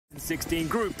16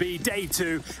 Group B, Day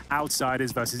 2,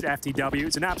 Outsiders versus FTW.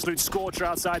 It's an absolute scorcher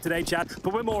outside today, Chad,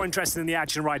 but we're more interested in the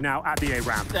action right now at the A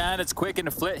ramp. And it's quick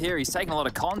into Flit here. He's taking a lot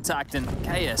of contact, and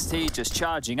KST just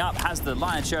charging up, has the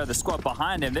lion's share of the squad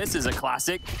behind him. This is a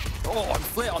classic. Oh, and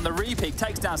Flit on the repeat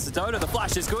takes down Sedona. The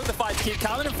flash is good. The fights keep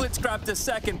coming, and Flit's grabbed a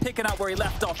second, picking up where he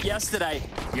left off yesterday.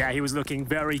 Yeah, he was looking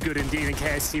very good indeed, and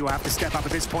KST will have to step up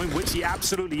at this point, which he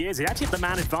absolutely is. He actually had the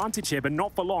man advantage here, but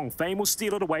not for long. Fame will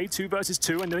steal it away, 2 versus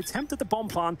 2, and the attempt at the bomb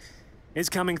plan is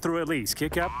coming through at least.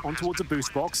 Kick up on towards the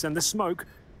boost box, and the smoke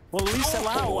will at least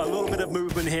allow a little bit of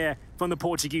movement here from the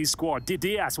Portuguese squad.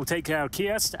 Diaz will take care of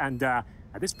Kiest, and at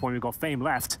this point we've got Fame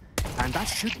left. And that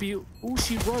should be all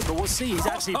she wrote, but we'll see. He's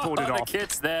actually pulled it off. The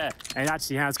kit's there. It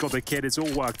actually has got the kit. It's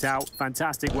all worked out.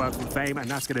 Fantastic work from Fame, and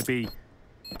that's going to be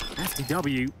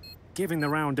FTW giving the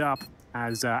round up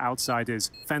as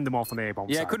Outsiders fend them off on the A-bomb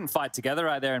side. Yeah, couldn't fight together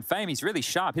right there. And Fame, he's really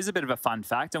sharp. Here's a bit of a fun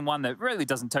fact, and one that really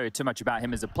doesn't tell you too much about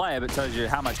him as a player, but tells you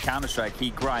how much Counter-Strike he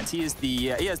grinds. He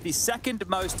has the second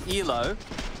most ELO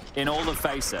in all of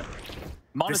FACER.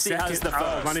 Monacy has the first.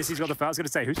 Oh, Monacy's got the first. I was going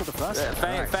to say, who's got the first?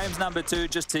 Fame's number 2,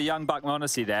 just to young buck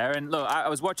Monacy there. And look, I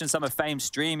was watching some of Fame's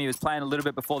stream. He was playing a little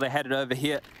bit before they headed over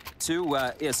here to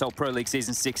ESL Pro League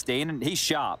Season 16. And he's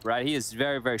sharp, right? He is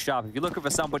very, very sharp. If you're looking for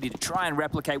somebody to try and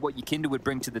replicate what Yakinda would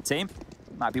bring to the team,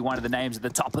 might be one of the names at the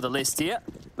top of the list here.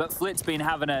 But Flit's been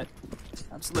having an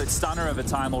absolute stunner of a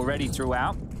time already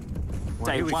throughout.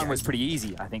 Day 1 was pretty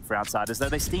easy, I think, for Outsiders, though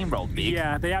they steamrolled big.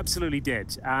 Yeah, they absolutely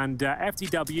did. And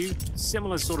FTW,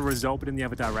 similar sort of result, but in the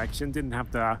other direction. Didn't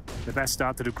have the best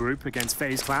start to the group against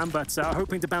FaZe Clan, but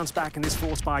hoping to bounce back in this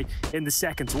force buy in the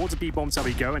second. Towards the B-bomb side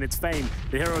we go, and it's Fame,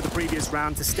 the hero of the previous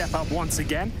round, to step up once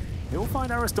again. He'll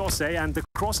find Aristose, and the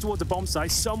cross towards the bomb site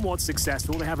somewhat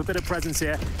successful. They have a bit of presence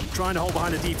here, trying to hold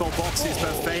behind the default boxes,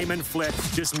 but Fame and Flit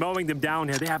just mowing them down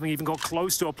here. They haven't even got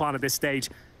close to a plan at this stage.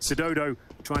 Sedodo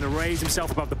trying to raise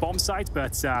himself above the bomb site,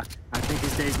 but I think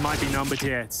his days might be numbered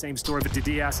here. Same story for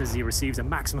Diaz as he receives a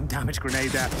maximum damage grenade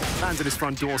there, lands at his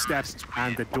front doorstep,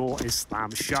 and the door is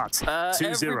slammed shut.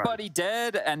 2-0. Everybody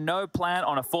dead and no plan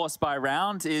on a force buy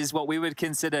round is what we would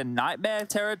consider nightmare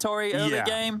territory early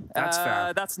game. That's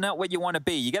fair. That's not where you want to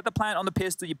be. You get the plant on the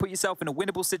pistol, you put yourself in a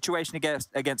winnable situation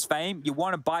against Fame. You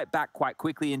want to bite back quite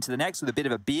quickly into the next with a bit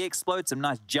of a B explode, some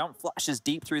nice jump flashes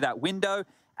deep through that window.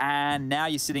 And now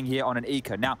you're sitting here on an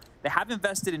eco. Now, they have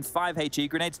invested in 5 HE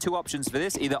grenades. 2 options for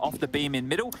this, either off the beam in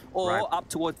middle or up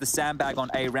towards the sandbag on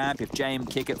A ramp if James,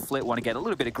 Kick-It, Flit want to get a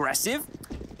little bit aggressive.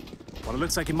 Well, it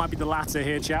looks like it might be the latter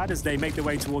here, Chad, as they make their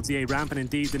way towards the A ramp, and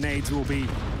indeed the nades will be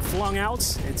flung out.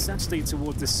 It's actually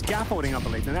towards the scaffolding, I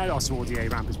believe, and they're also towards the A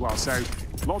ramp as well. So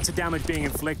lots of damage being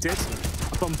inflicted.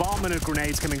 A bombardment of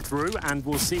grenades coming through, and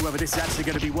we'll see whether this is actually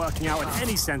going to be working out in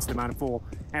any sense of the manner for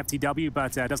FTW,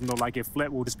 but it doesn't look like it.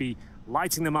 Flit will just be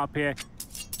lighting them up here.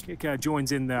 Kicker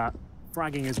joins in the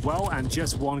fragging as well, and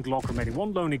just 1 Glock remaining,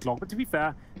 1 lonely Glock. But to be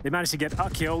fair, they managed to get a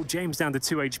kill. James down to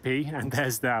 2 HP, and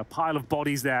there's the pile of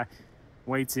bodies there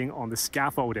waiting on the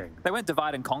scaffolding. They went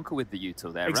divide and conquer with the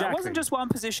util there, exactly. Right? It wasn't just one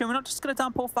position. We're not just going to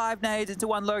dump all 5 nades into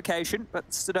one location, but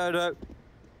Sedodo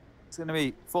is going to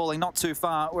be falling not too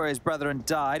far where his brethren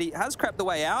died. He has crept the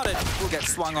way out and will get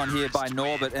swung on here by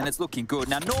Norbert, and it's looking good.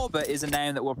 Now, Norbert is a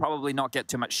name that will probably not get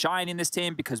too much shine in this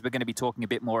team because we're going to be talking a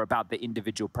bit more about the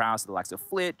individual prowess of the likes of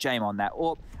Flit, Jame on that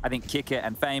AWP. I think Kicker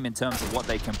and Fame in terms of what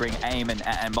they can bring aim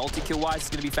and multi-kill-wise is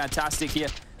going to be fantastic here.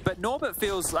 But Norbert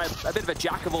feels like a bit of a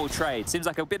jack of all trades. Seems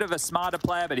like a bit of a smarter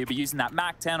player, but he'll be using that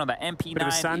MAC-10 or that MP9. Bit of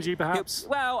a Sanji, perhaps?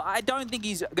 Well, I don't think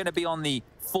he's going to be on the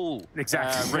full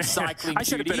recycling I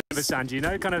should have been a bit of a Sanji, you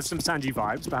know, kind of some Sanji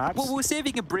vibes, perhaps. Well, we'll see if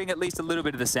he can bring at least a little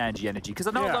bit of the Sanji energy, because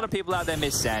I know a lot of people out there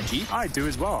miss Sanji. I do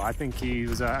as well. I think he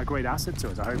was a great asset to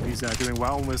us. I hope he's doing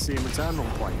well, and we'll see him return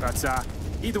on point. But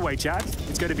either way, Chad,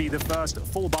 it's going to be the first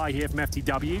full buy here from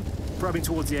FTW, probing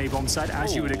towards the A-bomb side,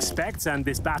 as you would expect, and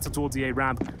this battle towards the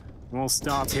A-ramp will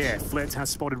start here. Flit has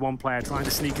spotted 1 player trying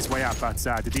to sneak his way up, but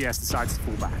the DS decides to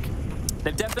fall back.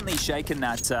 They've definitely shaken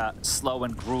that slow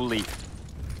and gruely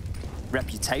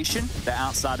reputation that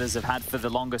Outsiders have had for the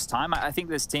longest time. I think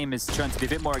this team is trying to be a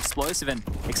bit more explosive and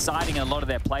exciting in a lot of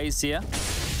their plays here.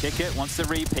 Kick-It wants to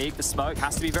re-peek. The smoke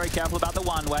has to be very careful about the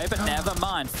one-way, but never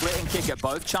mind. Flit and Kick-It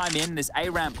both chime in. This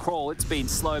A-ramp crawl, it's been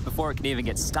slow before it can even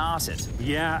get started.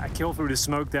 Yeah, a kill through the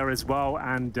smoke there as well,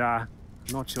 and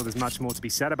not sure there's much more to be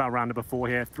said about round number 4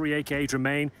 here. 3 AKs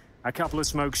remain. A couple of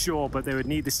smokes, sure, but they would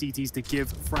need the CTs to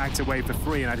give frags away for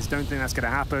free, and I just don't think that's going to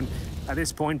happen. At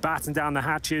this point, batten down the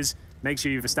hatches, make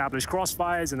sure you've established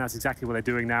crossfires, and that's exactly what they're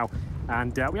doing now.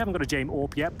 And we haven't got a Jame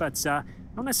AWP yet, but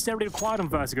not necessarily required on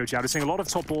Vertigo, Chad. We're seeing a lot of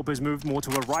top AWPers move more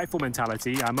to a rifle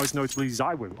mentality, most notably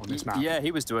Zywoo on this map. Yeah,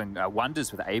 he was doing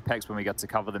wonders with Apex when we got to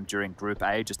cover them during Group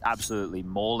A, just absolutely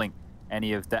mauling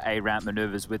any of the A-ramp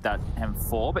maneuvers with that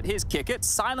M4. But here's Kick It,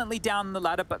 silently down the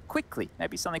ladder, but quickly.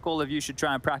 Maybe something all of you should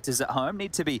try and practice at home.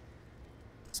 Need to be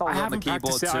solid on the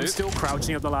keyboard too. I'm still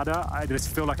crouching up the ladder. I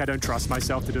just feel like I don't trust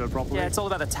myself to do it properly. Yeah, it's all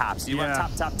about the taps. You want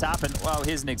tap, tap, tap, and well,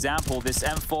 here's an example. This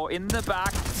M4 in the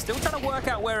back, still trying to work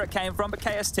out where it came from, but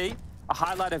KST, a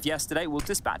highlight of yesterday, will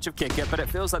dispatch of Kick It, but it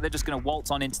feels like they're just going to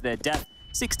waltz on into their death.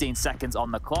 16 seconds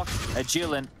on the clock.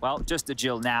 Agil and, well, just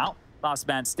Agil now. Last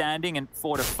man standing and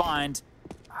 4 to find.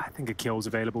 I think a kill's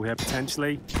available here,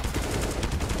 potentially.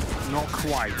 Not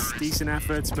quite. Decent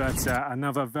efforts, but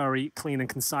another very clean and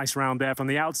concise round there from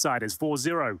the outsiders.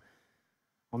 4-0.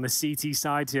 On the CT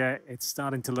side here, it's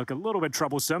starting to look a little bit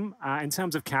troublesome. In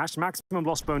terms of cash, maximum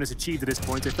loss bonus achieved at this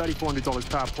point is $3,400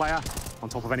 per player, on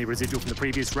top of any residual from the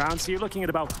previous round. So you're looking at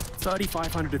about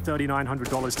 $3,500 to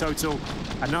 $3,900 total.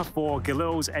 Enough for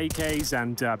Galil's, AKs,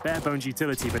 and bare bones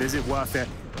utility, but is it worth it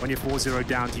when you're 4-0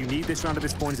 down? Do you need this round at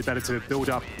this point? Is it better to build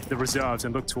up the reserves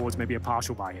and look towards maybe a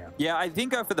partial buy here? Yeah, I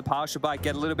think go for the partial buy,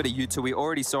 get a little bit of util. We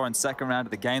already saw in second round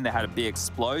of the game, they had a big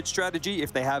explode strategy.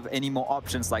 If they have any more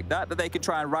options like that they could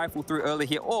try and rifle through early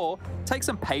here, or take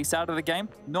some pace out of the game.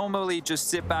 Normally just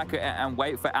sit back and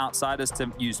wait for outsiders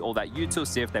to use all that util,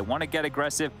 see if they want to get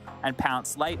aggressive and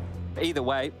pounce late. But either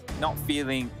way, not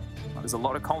feeling there's a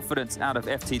lot of confidence out of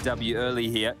FTW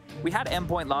early here. We had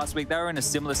Endpoint last week. They were in a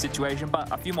similar situation,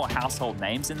 but a few more household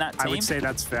names in that team. I would say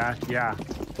that's fair, yeah.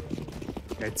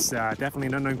 It's definitely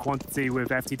an unknown quantity with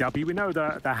FTW. We know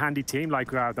the handy team,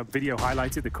 like the video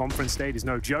highlighted, the conference stage is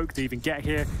no joke. To even get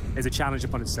here is a challenge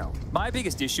upon itself. My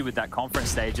biggest issue with that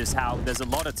conference stage is how there's a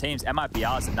lot of teams.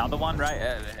 MIBR is another one,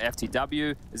 right?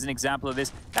 FTW is an example of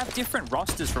this. They have different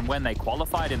rosters from when they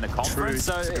qualified in the conference.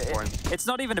 True. So it's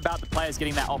not even about the players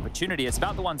getting that opportunity. It's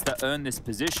about the ones that earn this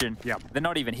position. Yep. They're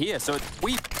not even here. So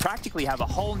we practically have a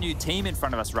whole new team in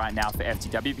front of us right now for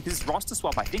FTW, because this roster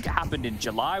swap, I think it happened in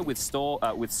July with Saw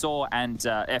and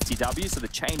FTW, so the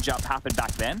change-up happened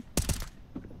back then.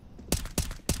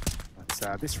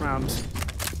 But this round,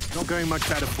 not going much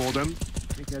better for them.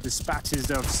 I think they're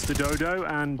dispatches of Stododo,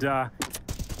 and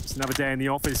it's another day in the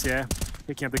office here,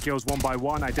 picking up the kills one by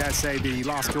one. I dare say the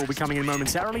last kill will be coming in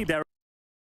momentarily. They're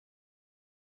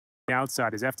the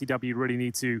outsiders. FTW really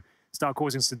need to start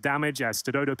causing some damage as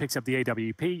Stododo picks up the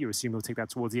AWP. You assume he'll take that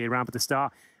towards the A ramp at the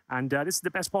start. And this is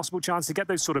the best possible chance to get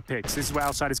those sort of picks. This is where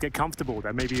outsiders get comfortable.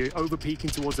 They're maybe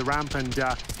over-peaking towards the ramp and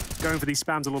going for these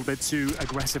spams a little bit too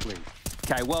aggressively.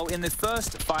 Okay, well, in the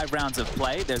first 5 rounds of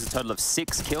play, there's a total of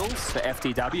 6 kills for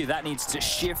FTW. That needs to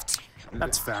shift.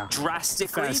 That's fair.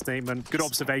 Drastically. Fair statement. Good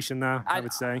observation there, I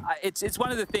would say. It's one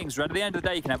of the things, right? At the end of the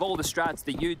day, you can have all the strats,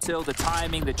 the util, the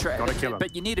timing, the trade. Gotta kill 'em.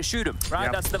 But you need to shoot them, right?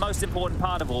 Yep. That's the most important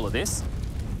part of all of this.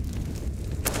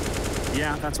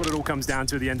 Yeah, that's what it all comes down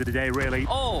to at the end of the day, really.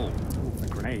 Oh! Ooh, a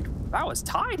grenade. That was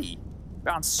tidy.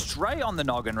 Bounced straight on the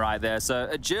noggin right there. So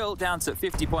Agil down to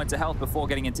 50 points of health before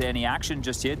getting into any action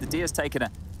just yet. The Dia's taken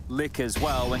a lick as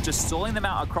well, and just stalling them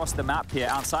out across the map here.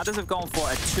 Outsiders have gone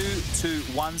for a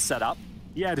 2-2-1 setup.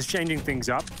 Yeah, just changing things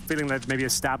up, feeling they've maybe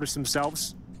established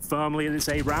themselves firmly in this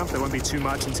A ramp. There won't be too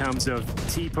much in terms of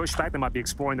T pushback. They might be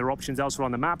exploring their options elsewhere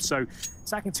on the map. So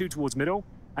sacking 2 towards middle,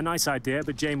 a nice idea,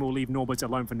 but Jame will leave Norbert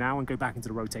alone for now and go back into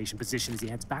the rotation position as he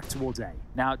heads back towards A.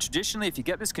 Now, traditionally, if you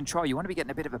get this control, you want to be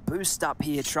getting a bit of a boost up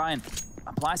here, try and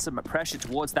apply some pressure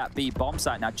towards that B bomb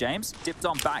site. Now, James dipped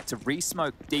on back to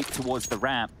re-smoke deep towards the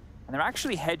ramp, and they're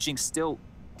actually hedging still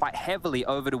quite heavily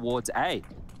over towards A.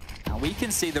 Now, we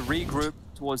can see the regroup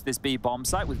towards this B bomb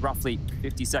site with roughly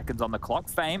 50 seconds on the clock.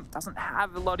 Fame doesn't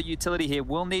have a lot of utility here.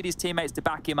 Will need his teammates to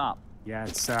back him up. Yeah,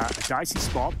 it's a dicey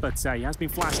spot, but he has been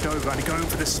flashed over and going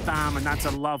for the spam, and that's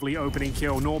a lovely opening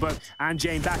kill. Norbert and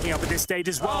Jane backing up at this stage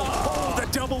as well. Oh, the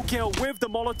double kill with the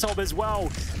Molotov as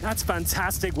well. That's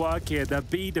fantastic work here. The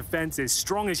B defense is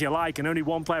strong as you like, and only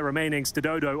 1 player remaining,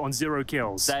 Stododo on 0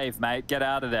 kills. Save, mate. Get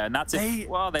out of there. And that's it.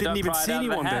 Well, they didn't don't even see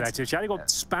anyone there, actually. They got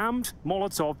spammed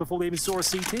Molotov before they even saw a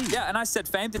CT. Yeah, and I said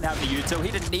Fame didn't have the util.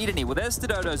 He didn't need any. Well, there's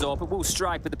Stododo's AWP. It will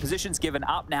strike, but the position's given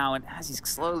up now, and as he's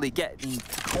slowly getting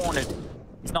cornered,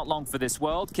 it's not long for this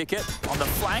world. Kick it on the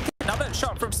flank. Another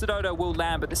shot from Stododo will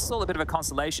land, but this is all a bit of a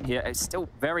consolation here. It's still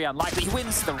very unlikely. He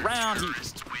wins the round. He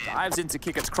dives into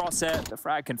Kick It's crosshair. The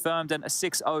frag confirmed, and a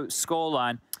 6-0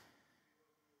 scoreline.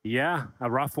 Yeah,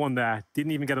 a rough one there.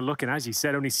 Didn't even get a look, and as you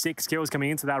said, only 6 kills coming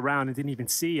into that round and didn't even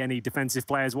see any defensive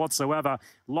players whatsoever.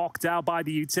 Locked out by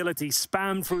the utility,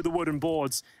 spammed through the wooden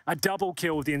boards. A double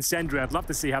kill with the incendiary. I'd love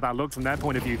to see how that looked from their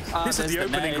point of view. This is the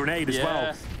opening grenade as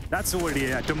well. That's already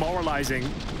demoralizing.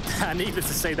 Needless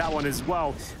to say, that one as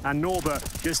well. And Norbert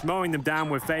just mowing them down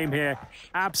with Fame here.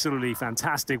 Absolutely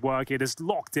fantastic work. It is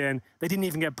locked in. They didn't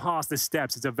even get past the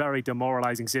steps. It's a very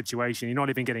demoralizing situation. You're not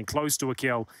even getting close to a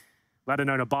kill, let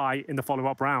alone a buy in the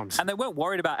follow-up round. And they weren't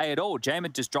worried about A at all. Jame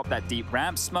had just dropped that deep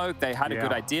ramp smoke. They had a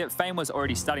good idea. Fame was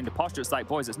already starting to posture. It's like,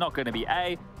 boys, it's not going to be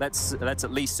A. Let's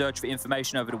at least search for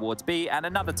information over towards B. And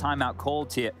another timeout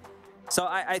called here. So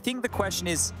I think the question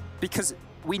is, because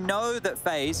we know that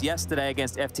FaZe yesterday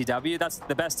against FTW, that's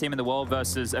the best team in the world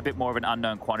versus a bit more of an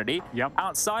unknown quantity. Yep.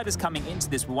 Outsiders coming into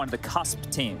this were one of the cusp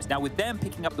teams. Now, with them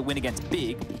picking up the win against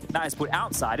Big, that has put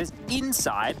Outsiders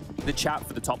inside the chat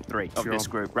for the top 3 of this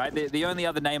group, right? The only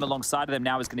other name alongside of them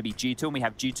now is going to be G2, and we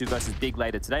have G2 versus Big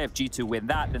later today. If G2 win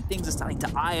that, then things are starting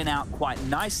to iron out quite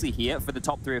nicely here for the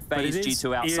top 3 of FaZe,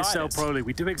 G2 Outsiders. ESL Pro League.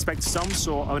 We do expect some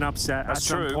sort of an upset at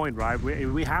some point, right?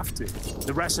 We have to.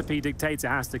 The recipe dictates it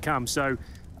has to come. So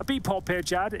a B pop here,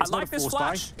 Chad. It's I like this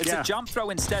flash. It's a jump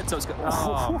throw instead, so it's good.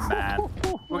 Oh, man.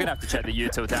 We're going to have to check the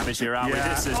util damage here, aren't we?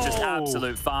 This is just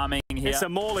absolute farming here. It's a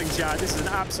mauling, Chad. This is an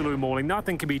absolute mauling.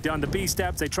 Nothing can be done. The B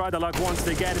steps, they tried the luck once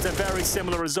again. It's a very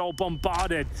similar result,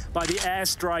 bombarded by the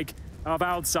airstrike of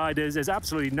Outsiders. There's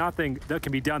absolutely nothing that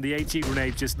can be done. The HE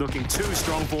grenade just looking too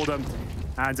strong for them.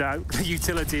 And the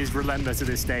utility is relentless at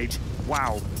this stage.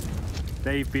 Wow.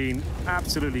 They've been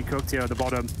absolutely cooked here at the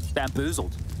bottom.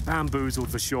 Bamboozled. Bamboozled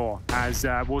for sure, as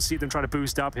we'll see them try to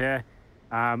boost up here.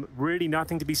 Really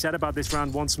nothing to be said about this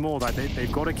round once more. Like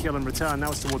they've got a kill in return. That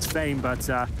was towards Fame, but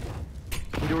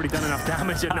we'd already done enough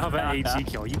damage. Another AG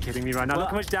kill. Are you kidding me right now? Look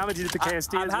how much damage he did to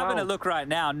KSD I'm having a look right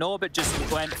now. Norbert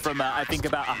just went from, I think,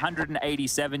 about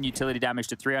 187 utility damage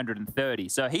to 330.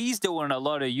 So he's doing a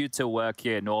lot of util work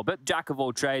here, Norbert. Jack of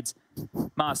all trades,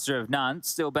 master of none.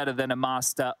 Still better than a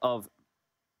master of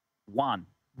one.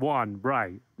 One,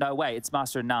 right. No, wait, it's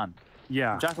master of none.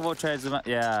 Yeah. Jack of all trades.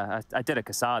 Yeah, I did a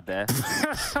Cassard there.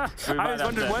 I was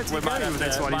wondering where's he going with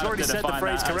this one. He's already said the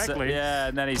phrase correctly. Yeah,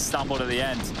 and then he stumbled at the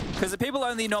end. Because the people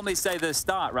only normally say the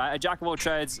start, right? A Jack of all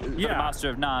trades, but a master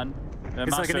of none.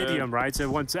 It's like an idiom, right?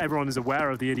 So once everyone is aware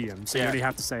of the idiom, so you only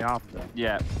have to say half of it.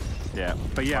 Yeah. Yeah.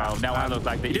 But yeah. Well, now I look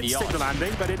like the idiot. He didn't stick the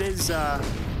landing, but it is,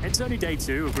 it's only day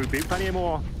 2 of Group B. Plenty of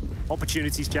more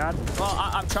opportunities, Chad. Well,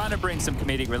 I'm trying to bring some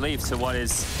comedic relief to what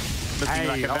is looking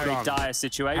like a very dire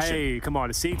situation. Hey, come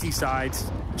on, the CT side.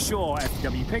 Sure,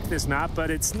 FTW picked this map, but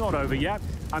it's not over yet.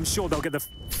 I'm sure they'll get the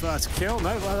first kill.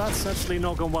 No, well, that's actually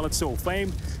not gone well at all.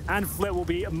 Fame and Flip will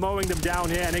be mowing them down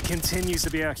here, and it continues to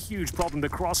be a huge problem. The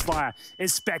crossfire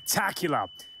is spectacular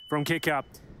from Kickup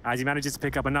as he manages to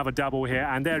pick up another double here,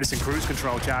 and they're just in cruise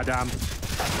control, Chad.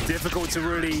 Difficult to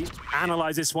really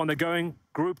analyze this one. They're going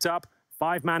grouped up,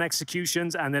 5-man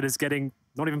executions, and they're just getting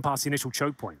not even past the initial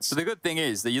choke points. So the good thing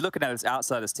is that you're looking at this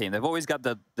Outsiders team. They've always got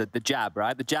the jab,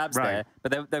 right? The jab's there,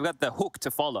 but they've got the hook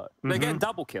to follow. They're getting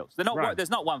double kills. They're not.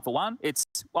 There's not 1 for 1. It's,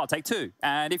 well, I'll take 2.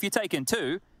 And if you take in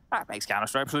 2, that makes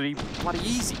Counter-Strike pretty bloody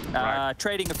easy.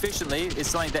 Trading efficiently is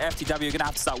something that FTW are going to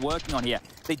have to start working on here.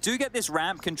 They do get this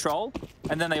ramp control,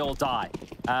 and then they all die.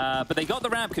 But they got the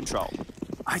ramp control.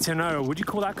 I don't know. Would you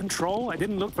call that control? It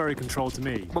didn't look very controlled to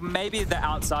me. Well, maybe the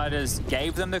Outsiders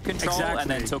gave them the control and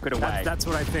then took it away. That's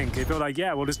what I think. They feel like,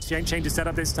 yeah, we'll just change the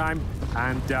setup this time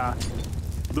and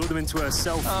lure them into a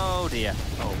self... Oh, dear.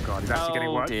 Oh, God. It's actually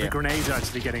getting worse. The grenades are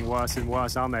actually getting worse and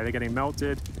worse, aren't they? They're getting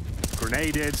melted,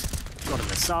 grenaded, shot on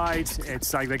the side.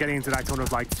 It's like they're getting into that kind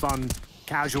of like fun,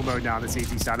 casual mode now on the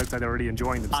CT side. Looks like they're really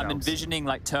enjoying themselves. I'm envisioning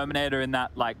like Terminator in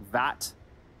that like vat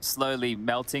slowly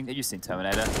melting. Have you seen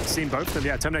Terminator? I've seen both of them,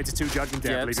 yeah. Terminator 2 Judgment Day.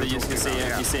 Yeah, so you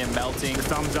see him melting. The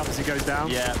thumbs up as he goes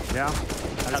down. Yeah. Yeah.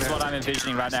 That's what I'm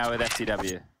envisioning right now with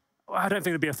FTW. Well, I don't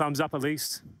think there'd be a thumbs up at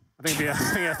least. I think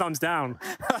it'd be a thumbs down.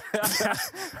 I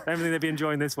don't think they'd be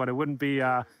enjoying this one. It wouldn't be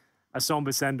a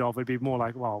somber send-off. It'd be more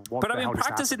like, well, what But I mean,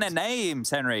 practicing their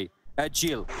names, Henry.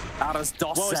 Jill, Aras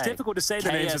Dosse, well, it's difficult to say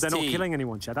the names if they're not killing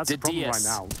anyone, Chad. That's the problem right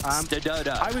now.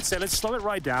 I would say let's slow it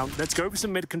right down. Let's go for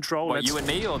some mid-control. What, you and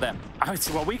me or them? I would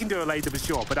say, well, we can do it later for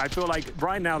sure, but I feel like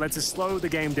right now, let's just slow the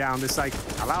game down. Let's like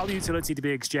allow the utility to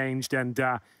be exchanged and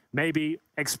maybe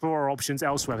explore options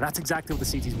elsewhere. That's exactly what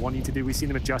the CTs want you to do. We've seen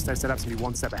them adjust their setups to be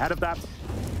one step ahead of that.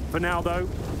 For now, though,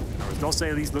 Dosse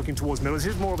at least looking towards middle. This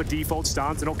is more of a default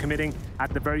stance. They're not committing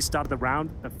at the very start of the round.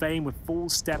 The Fame with full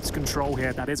steps control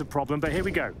here. That is a problem, but here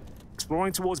we go.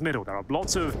 Exploring towards middle. There are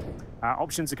lots of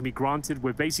options that can be granted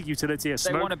with basic utility. A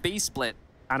smoke. They want a B split.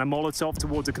 And a Molotov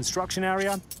towards the construction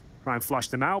area. Try and flush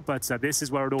them out, but this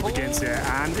is where it all begins here.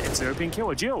 And it's an open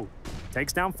kill. Jill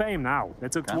takes down Fame now.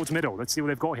 Let's look towards middle. Let's see what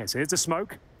they've got here. So here's the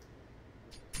smoke.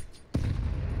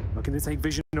 Looking to take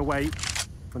vision away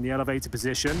from the elevator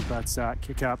position, but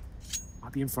kick up.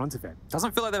 might be in front of it.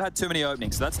 Doesn't feel like they've had too many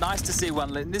openings, so that's nice to see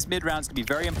one. In this mid-round is going to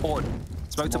be very important.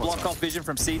 Smoke to block off vision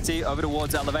from CT over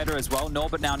towards elevator as well.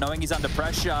 Norbert now knowing he's under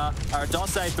pressure.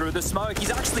 Aradose through the smoke.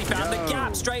 He's actually found the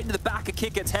gap straight into the back of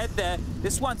Kickert's head there.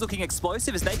 This one's looking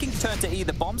explosive as they can turn to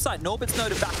either bomb site. Norbert's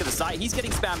noted back of the site. He's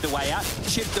getting spammed away out,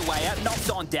 chipped away out, knocked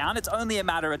on down. It's only a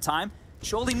matter of time.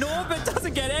 Surely Norbert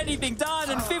doesn't get anything done,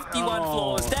 and 51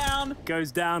 floors down.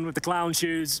 Goes down with the clown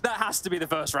shoes. That has to be the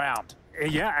first round.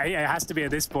 Yeah, it has to be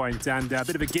at this point, and a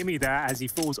bit of a gimme there as he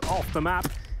falls off the map,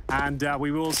 and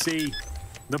we will see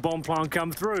the bomb plant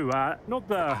come through. Not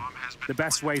the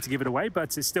best way to give it away,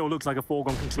 but it still looks like a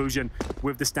foregone conclusion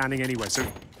with the standing anyway. So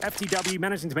FTW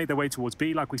managing to make their way towards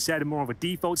B, like we said, more of a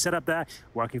default setup there,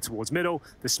 working towards middle,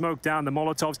 the smoke down, the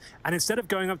Molotovs, and instead of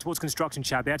going up towards construction,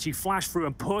 Chad, they actually flashed through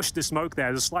and pushed the smoke there.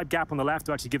 There's a slight gap on the left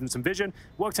to actually give them some vision.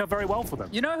 Worked out very well for them.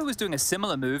 You know who was doing a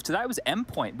similar move to that? It was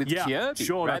Endpoint with Kirby.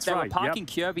 Sure, right? That's they right. were parking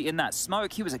Kirby in that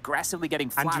smoke. He was aggressively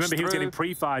getting flashed And remember, through. he was getting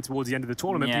pre-fired towards the end of the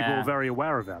tournament. People were very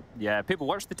aware of that. Yeah, people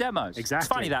watch the demos. Exactly. It's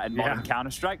funny that in modern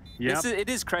Counter-Strike. It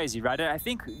is crazy, right? I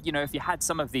think, you know, if you had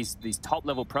some of these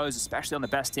top-level pros, especially on the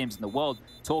best teams in the world,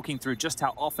 talking through just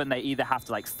how often they either have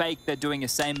to, like, fake they're doing the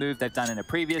same move they've done in a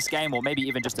previous game, or maybe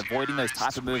even just avoiding those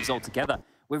type of moves altogether.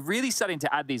 We're really starting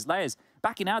to add these layers.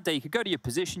 Back in our day, you could go to your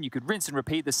position, you could rinse and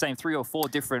repeat the same 3 or 4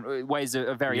 different ways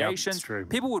of variations. Yep, true.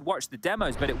 People would watch the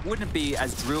demos, but it wouldn't be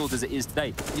as drilled as it is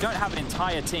today. You don't have an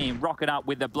entire team rocking up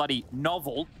with a bloody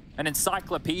novel, an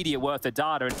encyclopedia worth of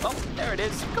data, and oh, there it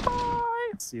is. Goodbye.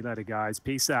 See you later, guys.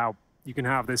 Peace out. You can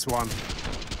have this one.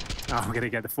 Oh, we're going to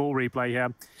get the full replay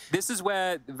here. This is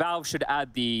where Valve should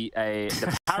add the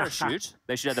parachute.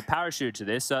 They should add the parachute to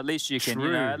this, so at least you can, you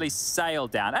know, at least sail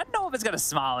down. And Norbert's got a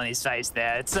smile on his face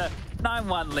there. It's a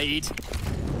 9-1 lead.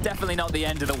 Definitely not the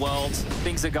end of the world.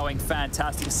 Things are going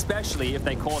fantastic, especially if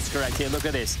they course correct here. Look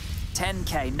at this.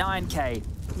 10K, 9K,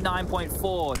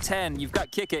 9.4, 10. You've got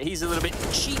Kicker. He's a little bit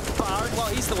cheap barring. Well,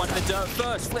 he's the one in the dirt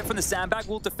first. Flip from the sandbag.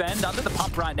 Will defend under the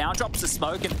pump right now. Drops the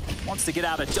smoke and wants to get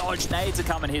out of dodge. Nades are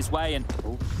coming his way. And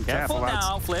careful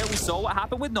now, Flair. We saw what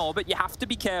happened with Norbert. You have to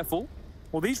be careful.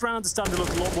 Well, these rounds are starting to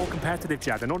look a lot more competitive,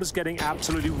 Chad. They're not just getting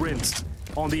absolutely rinsed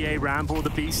on the A ramp or the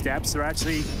B steps. They're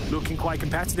actually looking quite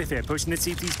competitive here, pushing the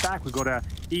CTs back. We've got an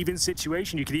even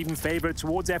situation. You could even favor it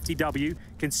towards FTW,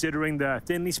 considering the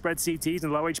thinly spread CTs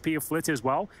and low HP of Flitter as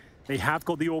well. They have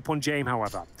got the AWP on James,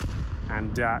 however.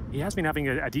 And he has been having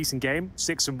a decent game,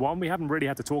 6-1. We haven't really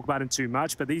had to talk about him too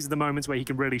much, but these are the moments where he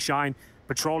can really shine,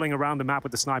 patrolling around the map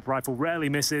with the sniper rifle, rarely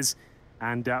misses.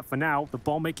 And for now, the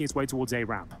bomb making its way towards A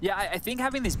ramp. Yeah, I think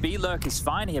having this B lurk is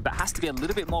fine here, but has to be a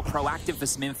little bit more proactive for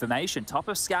some information. Top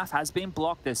of Scaff has been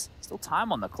blocked. There's still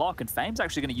time on the clock, and Fame's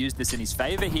actually going to use this in his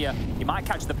favor here. He might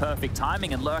catch the perfect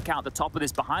timing and lurk out the top of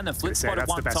this behind them. Flip spotted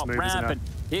one top ramp, and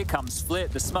here comes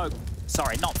Flip, the smoke.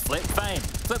 Sorry, not Flip, Fame.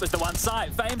 Flip was the one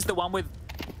side. Fame's the one with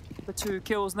the 2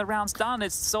 kills and the round's done.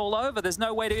 It's all over. There's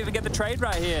no way to even get the trade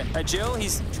right here. Jill,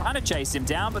 he's trying to chase him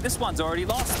down, but this one's already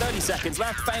lost. 30 seconds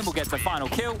left. Fame will get the final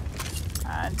kill,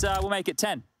 and we'll make it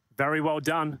 10. Very well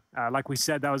done. Like we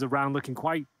said, that was a round looking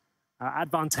quite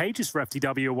advantageous for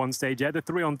FTW at one stage. Yeah, the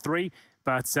 3-on-3,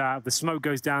 but the smoke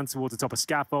goes down towards the top of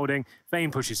scaffolding. Fame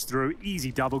pushes through.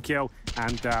 Easy double kill,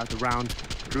 and the round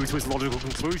drew to its logical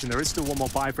conclusion. There is still one more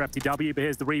buy for FTW, but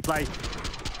here's the replay.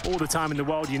 All the time in the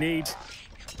world you need.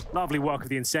 Lovely work of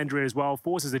the incendiary as well.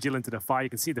 Forces Agil into the fight. You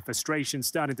can see the frustration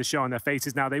starting to show on their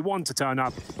faces now. They want to turn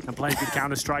up and play good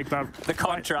Counter-Strike, but... the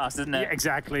contrast, isn't it? Yeah,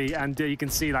 exactly. And you can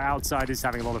see like outsiders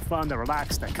having a lot of fun. They're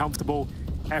relaxed. They're comfortable.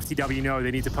 FTW know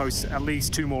they need to post at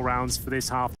least 2 more rounds for this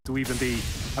half to even be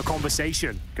a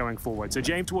conversation going forward. So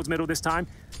James towards middle this time.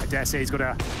 I dare say he's got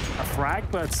a frag,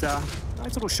 but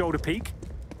nice little shoulder peek.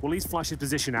 Will at least flush his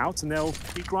position out, and they'll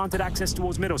be granted access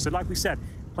towards middle. So like we said,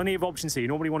 plenty of options here. You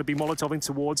normally want to be Molotoving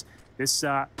towards this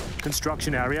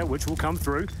construction area, which will come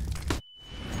through.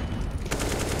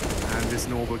 And this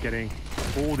Norbert getting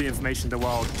all the information in the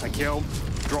world. A kill,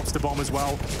 drops the bomb as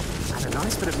well. And a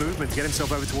nice bit of movement to get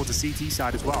himself over towards the CT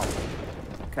side as well.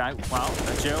 Okay, well,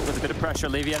 Jill with a bit of pressure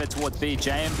alleviated towards B.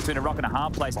 James between a rock and a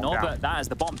hard place. Norbert, that as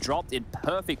the bomb dropped in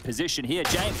perfect position here.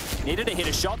 James needed to hit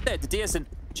a shot there. Diaz and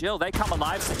Jill, they come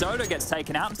alive. Dodo gets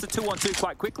taken out. It's a 2-on-2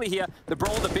 quite quickly here. The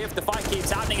brawl, the biff, the fight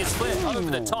keeps happening. It's Flip over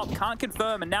the top. Can't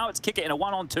confirm, and now it's Kicker in a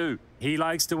 1-on-2. He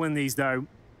likes to win these, though.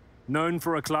 Known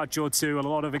for a clutch or two, a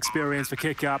lot of experience for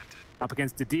Kicker up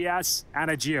against the Diaz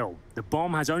and a Jill. The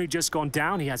bomb has only just gone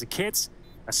down. He has a kit,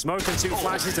 a smoke and 2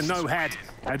 flashes and no head.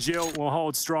 Jill will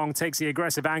hold strong, takes the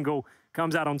aggressive angle,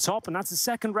 comes out on top, and that's the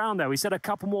second round, though. He said a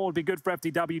couple more would be good for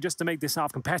FTW just to make this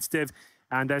half competitive,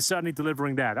 and they're certainly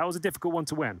delivering there. That was a difficult one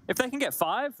to win. If they can get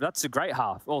 5, that's a great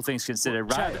half, all things considered,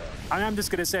 right? Chad, I am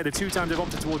just going to say the 2 times they've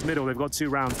opted towards middle, they've got 2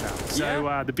 rounds now.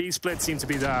 So the B split seems to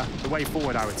be the way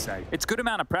forward, I would say. It's good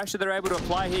amount of pressure they're able to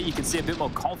apply here. You can see a bit more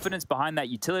confidence behind that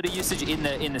utility usage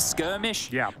in the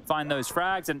skirmish. Yeah. Find those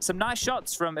frags and some nice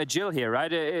shots from Agil here,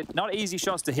 right? Not easy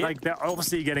shots to hit. Like, they're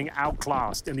obviously getting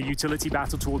outclassed in the utility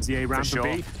battle towards the A ramp sure.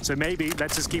 B. So maybe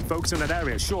let's just keep focusing on that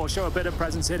area. Sure, show a bit of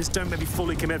presence here. Just don't maybe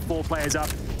fully commit 4 players up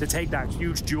to take that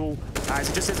huge duel.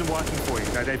 It just isn't working for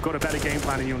you. They've got a better game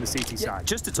plan than you on the CT side.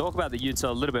 Just to talk about the util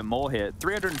a little bit more here,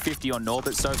 350 on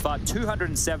Norbert so far,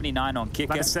 279 on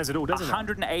Kicker. That says it all, doesn't it?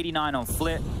 189 on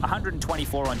Flit,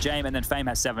 124 on Jame, and then Fame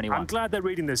has 71. I'm glad they're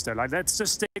reading this, though. Like, let's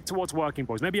just stick towards working,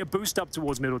 boys. Maybe a boost up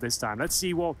towards middle this time. Let's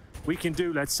see what we can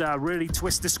do. Let's really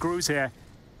twist the screws here.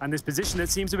 And this position that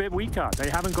seems a bit weaker. They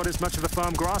haven't got as much of a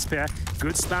firm grasp here.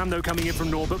 Good spam, though, coming in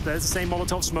from Norbert. There's the same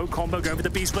Molotov smoke combo going for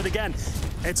the B-split again.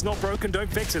 It's not broken,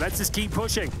 don't fix it. Let's just keep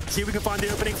pushing. See if we can find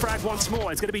the opening frag once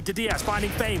more. It's going to be Diaz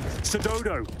finding Fame.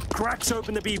 Sododo cracks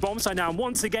open the B bomb site now. And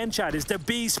once again, Chad, is the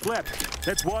B-split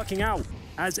that's working out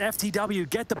as FTW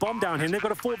get the bomb down here. And they've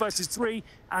got a 4 versus 3,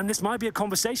 and this might be a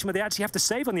conversation where they actually have to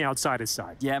save on the outsider's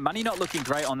side. Yeah, money not looking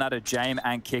great on that of Jame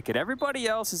and Kickit. Everybody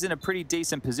else is in a pretty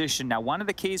decent position. Now, one of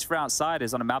the keys for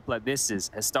outsiders on a map like this is,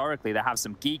 historically, they have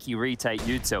some geeky retake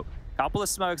util. Couple of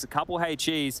smokes, a couple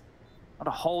HEs, not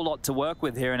a whole lot to work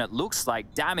with here, and it looks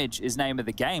like damage is name of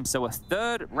the game. So a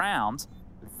 3rd round,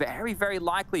 very, very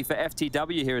likely for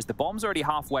FTW here, as the bomb's already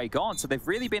halfway gone, so they've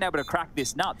really been able to crack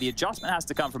this nut. The adjustment has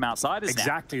to come from outsiders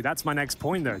Exactly, now. That's my next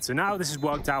point, though. So now this has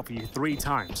worked out for you 3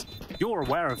 times. You're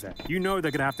aware of it. You know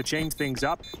they're going to have to change things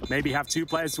up, maybe have 2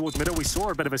 players towards middle. We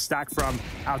saw a bit of a stack from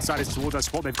outsiders towards our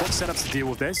spot. They've got setups to deal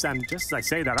with this, and just as I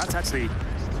say that, that's actually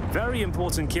very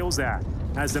important kills there.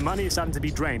 As the money is starting to be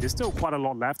drained, there's still quite a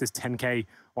lot left. There's 10K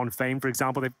on Fame, for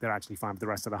example. They're actually fine for the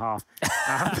rest of the half.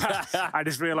 I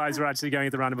just realized we're actually going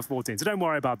into round number 14, so don't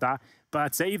worry about that.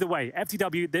 But either way,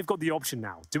 FTW, they've got the option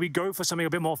now. Do we go for something a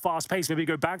bit more fast-paced? Maybe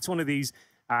go back to one of these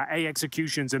A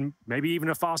executions and maybe even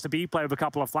a faster B play with a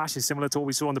couple of flashes, similar to what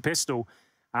we saw on the pistol.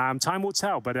 Time will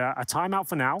tell, but a timeout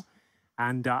for now.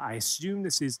 And I assume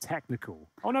this is technical.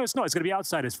 Oh, no, it's not. It's going to be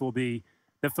outsiders for the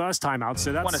first timeout.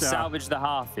 So that's... Want to salvage the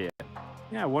half here.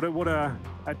 Yeah, what a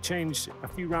change a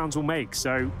few rounds will make.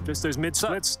 So just those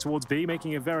mid-splits towards B,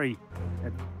 making it very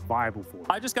viable for them.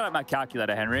 I just got out my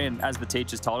calculator, Henry, and as the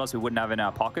teachers told us we wouldn't have in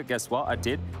our pocket, guess what? I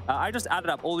did. I just added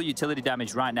up all the utility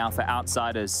damage right now for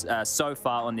outsiders so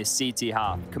far on this CT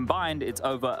half. Combined, it's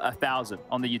over 1,000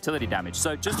 on the utility damage.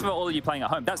 So just for all of you playing at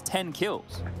home, that's 10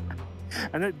 kills.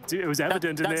 And it was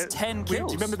evident in that's 10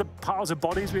 kills. Do you remember the piles of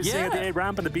bodies we were seeing at the A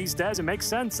ramp and the B stairs? It makes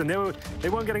sense. And they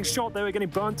weren't getting shot. They were getting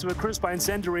burnt to a crisp by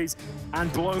incendiaries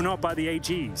and blown up by the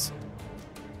AGs.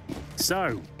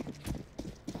 So,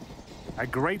 a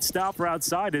great start for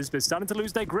outsiders, but starting to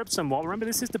lose their grip somewhat. Remember,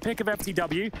 this is the pick of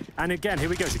FTW. And again, here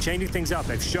we go. So changing things up.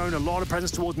 They've shown a lot of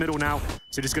presence towards middle now.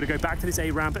 So just going to go back to this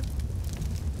A ramp.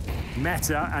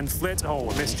 Meta and Flit. Oh,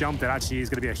 a missed jump that actually is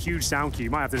going to be a huge sound cue. You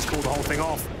might have to just call the whole thing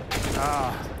off.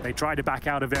 They tried to back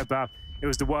out of it, but it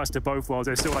was the worst of both worlds.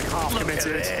 They're still like half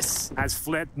committed as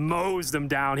Flit mows them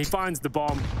down. He finds the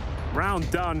bomb. Round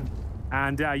done.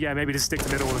 And yeah, maybe just stick to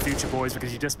middle in the future, boys,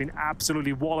 because you've just been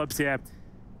absolutely walloped here.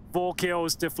 4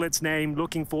 kills to Flit's name,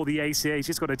 looking for the ace here. He's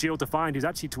just got a Jill to find, who's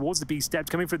actually towards the B step,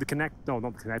 coming through the connect. No,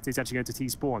 not the connect. He's actually going to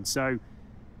T-spawn. So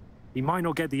he might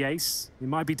not get the ace. He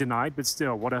might be denied, but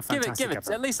still, what a fantastic Give it.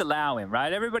 At least allow him,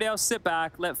 right? Everybody else sit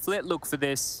back. Let Flit look for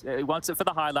this. He wants it for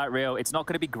the highlight reel. It's not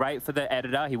going to be great for the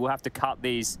editor. He will have to cut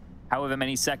these however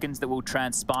many seconds that will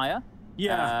transpire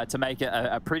to make it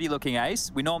a pretty looking ace.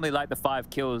 We normally like the 5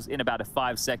 kills in about a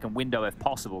 5-second window if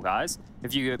possible, guys.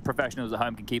 If you professionals at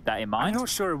home can keep that in mind. I'm not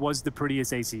sure it was the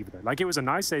prettiest ace either, though. Like, it was a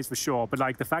nice ace for sure, but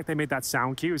like the fact they made that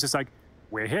sound cue is just like,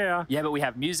 we're here. Yeah, but we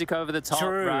have music over the top,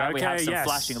 True, right? Okay, we have some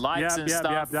flashing lights and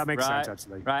stuff. Yeah, that makes right? sense,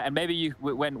 actually. Right, and maybe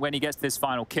when he gets this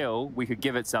final kill, we could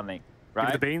give it something, right?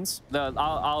 Give it the beans?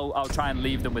 I'll try and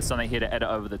leave them with something here to edit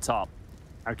over the top.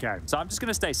 Okay. So I'm just going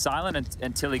to stay silent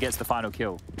until he gets the final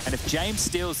kill. And if James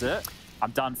steals it, I'm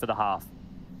done for the half.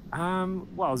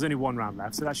 Well, there's only 1 round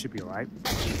left, so that should be all right.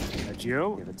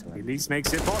 Jill at least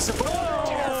makes it possible.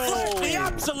 Oh! The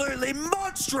absolutely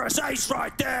monstrous ace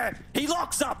right there. He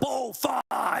locks up all 5.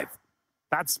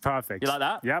 That's perfect. You like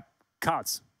that? Yep.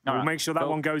 Cuts. We'll right. make sure that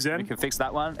one goes in. We can fix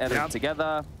that one. Edit it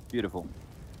together. Beautiful.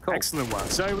 Cool. Excellent work.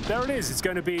 So there it is. It's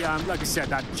going to be, like I said,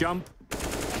 that jump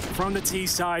from the T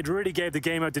side really gave the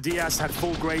game out to Diaz. Had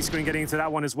full gray screen getting into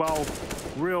that one as well.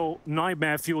 real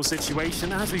nightmare fuel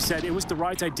situation. As we said, it was the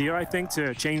right idea, I think,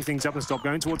 to change things up and stop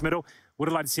going towards middle. Would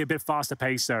have liked to see a bit faster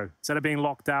pace, though. Instead of being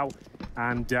locked out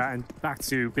and back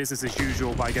to business as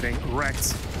usual by getting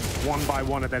wrecked one by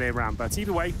one at that A ramp. But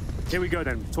either way, here we go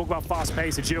then. Talk about fast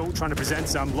pace. Agil trying to present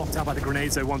some. Locked out by the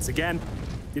grenades, though, once again.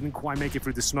 Didn't quite make it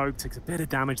through the smoke. Takes a bit of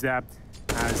damage there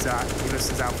as he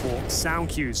listens out for sound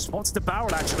cues. Spots the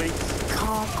barrel, actually.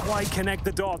 Can't quite connect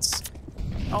the dots.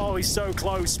 Oh, he's so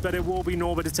close, but it will be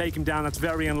Norbert to take him down. That's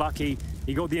very unlucky.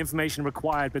 He got the information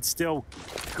required, but still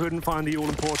couldn't find the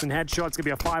all-important headshot. It's going to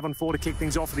be a 5-on-4 to kick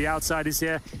things off for the outsiders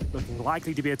here. Looking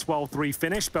likely to be a 12-3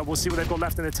 finish, but we'll see what they've got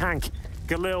left in the tank.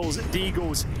 Galil's,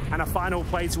 Deagles, and a final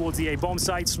play towards the A bomb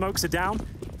site. Smokes are down.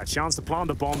 A chance to plant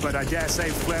the bomb, but I dare say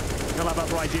Flip, he'll have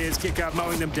other ideas. Kick out,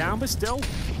 mowing them down, but still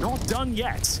not done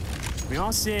yet. We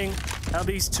are seeing at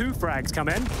least 2 frags come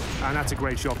in, and that's a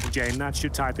great shot from Jane. That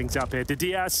should tie things up here. To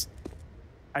Diaz,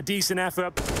 a decent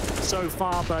effort so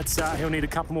far, but he'll need a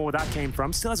couple more where that came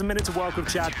from. Still has a minute to work with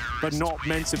Chad, but not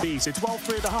meant to be. So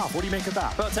 12-3 at the half. What do you make of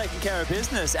that? Well, taking care of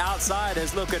business.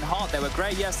 Outsiders looking hot. They were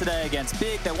great yesterday against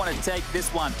Big. They wanted to take this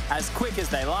one as quick as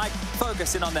they like,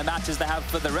 focusing on their matches they have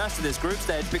for the rest of this group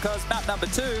stage, because map number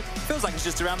 2 feels like it's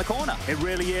just around the corner. It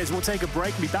really is. We'll take a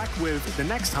break and be back with the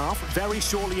next half very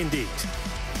shortly indeed.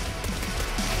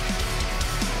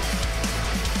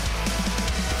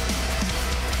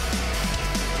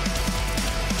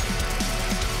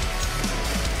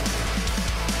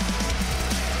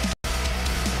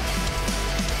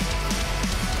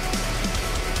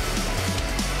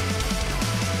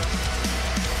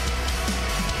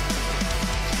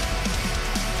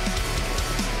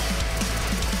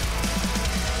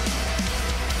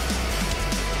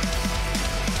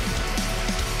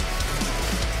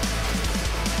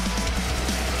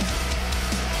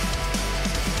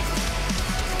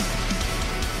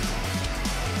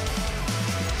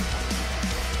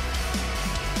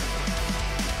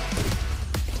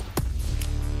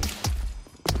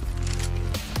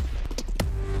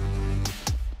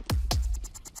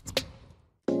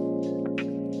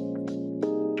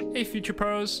 Hey Future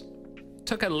Pros!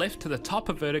 Took a lift to the top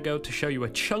of Vertigo to show you a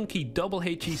chunky double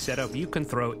HE setup you can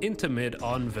throw into mid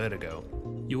on Vertigo.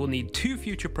 You will need 2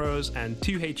 Future Pros and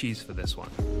 2 HEs for this one.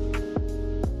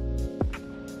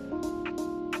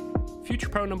 Future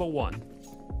Pro number 1.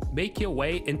 Make your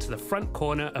way into the front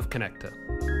corner of connector.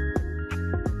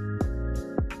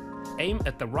 Aim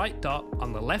at the right dot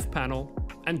on the left panel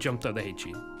and jump to the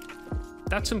HE.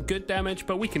 That's some good damage,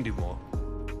 but we can do more.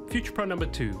 Future Pro number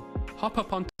 2. Hop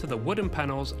up onto the wooden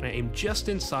panels and aim just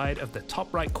inside of the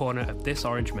top right corner of this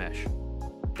orange mesh.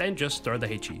 Then just throw the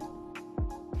HE.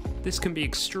 This can be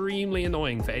extremely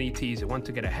annoying for any Ts who want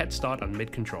to get a head start on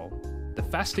mid control. The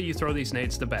faster you throw these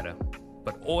nades, the better,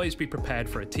 but always be prepared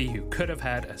for a T who could have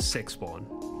had a 6 spawn.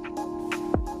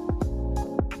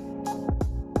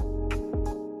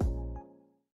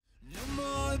 No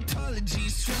more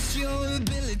apologies, trust your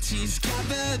abilities,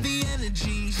 gather the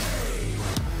energy.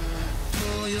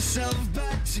 Pull yourself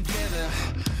back together,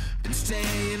 been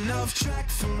staying off track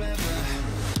forever.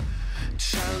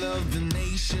 Child of the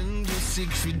nation, will seek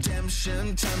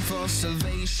redemption, time for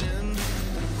salvation.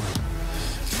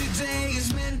 Today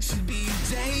is meant to be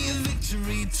day of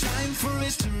victory, time for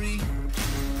history.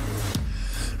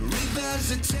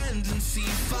 Reverse a tendency,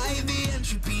 fight the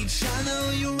entropy,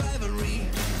 channel your rivalry.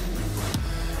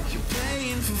 You're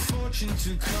praying for fortune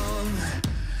to come,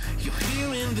 you're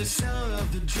hearing the sound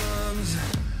of the drums.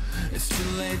 It's too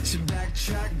late to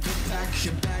backtrack, go back,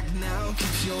 you're back now.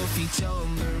 Keep your feet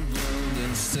on the ground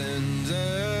and stand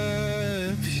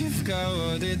up. You've got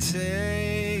what it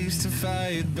takes to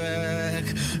fight back.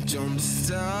 Don't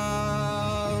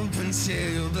stop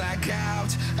until you black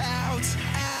out, out,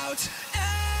 out,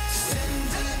 out.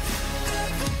 Stand up,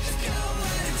 you've got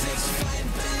what it takes to fight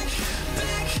back,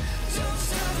 back. Don't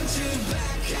stop until you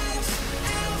back out,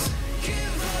 out.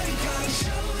 Give all you got,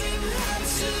 show them how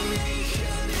to make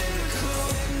a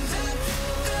miracle. Stand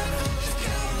up, you've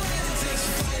got what it takes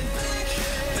to fight back,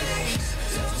 back.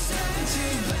 Don't stop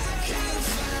until you back out,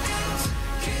 out.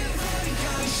 Give all you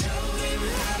got, show them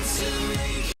how to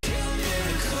make a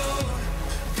miracle.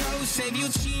 Go save your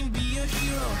team, be a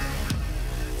hero.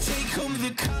 Take home the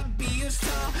cup, be a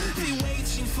star. They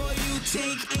waiting for you,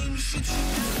 take aim, shoot.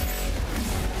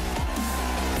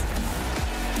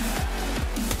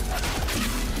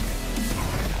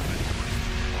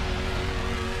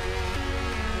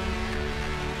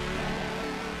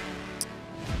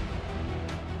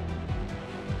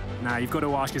 Now, you've got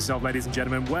to ask yourself, ladies and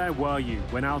gentlemen, where were you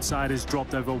when Outsiders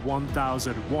dropped over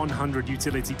 1,100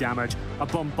 utility damage? A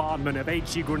bombardment of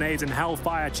HG grenades and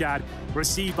Hellfire, Chad,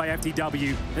 received by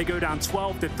FTW. They go down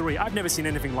 12-3. I've never seen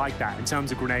anything like that in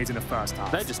terms of grenades in the first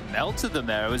half. They just melted them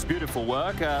there. It was beautiful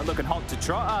work. Looking hot to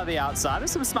trot, the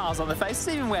Outsiders. Some smiles on the faces,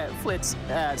 even where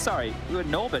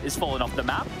Norbert is falling off the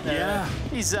map. Yeah.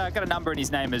 He's got a number in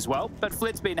his name as well. But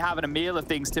Flit's been having a meal of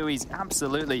things too. He's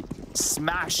absolutely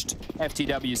smashed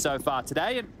FTW so far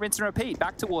today, and rinse and repeat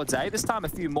back towards A. This time a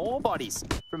few more bodies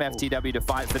from FTW to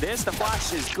fight for this. The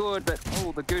flash is good, but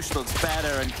the Goosh looks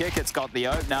better, and Kickett's got the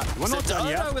opener. We're not done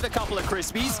yet. With a couple of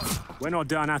crispies. We're not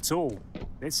done at all.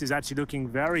 This is actually looking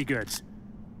very good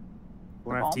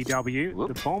for FTW.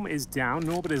 Whoop. The bomb is down,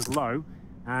 Norbert is low,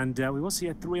 and we will see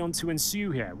a 3-on-2 ensue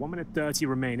here. 1 minute 30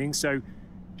 remaining, so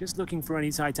just looking for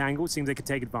any tight angle. Seems they could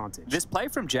take advantage. This play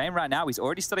from Jame right now, he's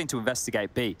already starting to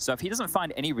investigate B. So if he doesn't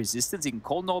find any resistance, he can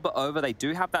call Norbert over. They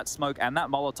do have that smoke and that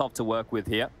Molotov to work with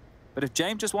here. But if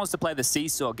Jame just wants to play the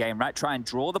seesaw game, right, try and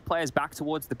draw the players back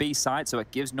towards the B side so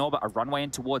it gives Norbert a runway in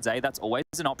towards A, that's always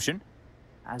an option.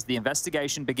 As the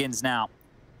investigation begins now.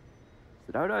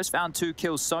 Dodo's found 2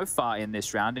 kills so far in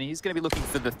this round, and he's going to be looking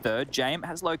for the third. Jame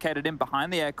has located him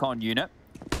behind the aircon unit.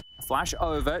 Flash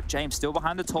over, James still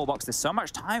behind the tall box. There's so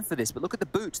much time for this, but look at the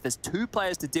boots. There's 2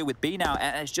 players to deal with B now,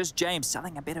 and it's just James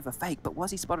selling a bit of a fake. But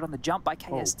was he spotted on the jump by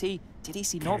KST? Did he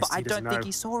see Norbert? I don't think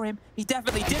he saw him. He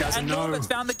definitely did, and Norbert's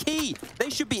found the key. They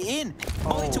should be in.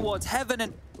 Molly towards heaven,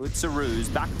 and Utsaru's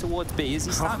back towards B. Is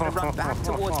he starting to run back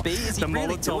towards B? Is he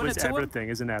really doing it to him? Everything,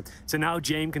 isn't it? So now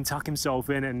James can tuck himself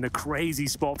in the crazy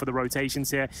spot for the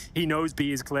rotations here. He knows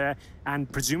B is clear,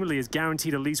 and presumably is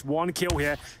guaranteed at least 1 kill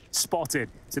here. Spotted.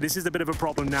 So this is a bit of a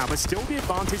problem now, but still the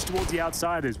advantage towards the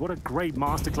Outsiders. What a great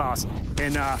masterclass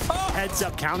in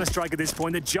heads-up Counter-Strike at this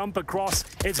point. The jump across,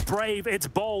 it's brave, it's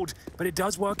bold, but it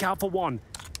does work out for 1.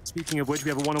 Speaking of which, we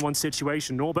have a 1-on-1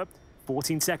 situation. Norbert,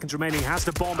 14 seconds remaining, has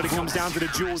the bomb, but it comes down to the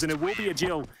duels, and it will be a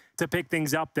Jill to pick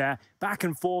things up there. Back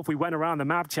and forth, we went around the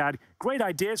map, Chad. Great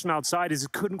ideas from Outsiders.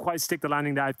 Couldn't quite stick the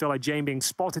landing there. I feel like Jane being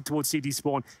spotted towards CT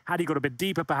spawn. Had he got a bit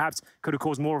deeper, perhaps, could have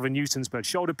caused more of a nuisance, but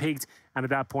shoulder peaked, and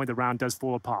at that point, the round does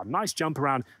fall apart. Nice jump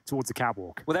around towards the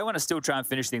catwalk. Well, they want to still try and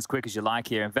finish things quick as you like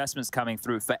here. Investments coming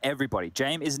through for everybody.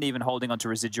 Jame isn't even holding on to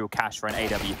residual cash for an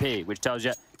AWP, which tells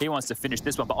you he wants to finish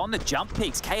this one. But on the jump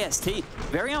peaks, KST,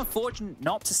 very unfortunate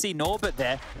not to see Norbert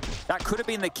there. That could have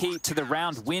been the key to the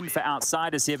round win for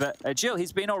Outsiders here, but Jill,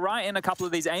 he's been all right in a couple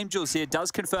of these Angels here.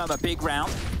 Does confirm a big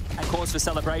round and cause for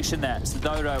celebration there.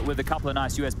 Dodo with a couple of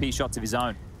nice USP shots of his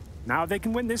own. Now, if they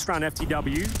can win this round,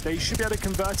 FTW, they should be able to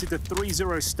convert it to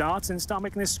 3-0 starts and start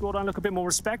making this scoreline look a bit more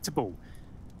respectable.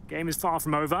 Game is far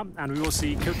from over, and we will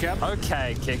see Cooker.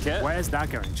 Okay, Kicker. Where's that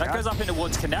going, Chad? That goes up in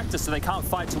towards connector, so they can't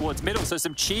fight towards middle. So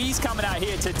some cheese coming out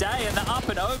here today, and the up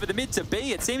and over the mid to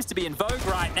B. It seems to be in vogue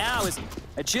right now as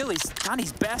Agili's done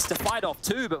his best to fight off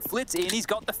 2, but Flit's in, he's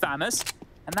got the Famus,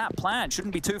 and that plan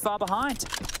shouldn't be too far behind.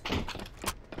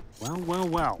 Well, well,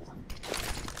 well.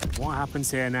 What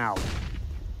happens here now?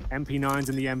 MP9s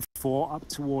in the M4, up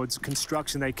towards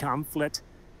construction they come. Flit,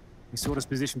 he saw this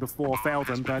position before, failed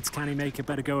them, but can he make a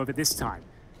better go of it this time?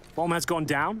 Bomb has gone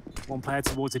down. 1 player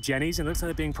towards the Jennies, and looks like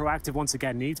they're being proactive once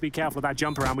again. Need to be careful of that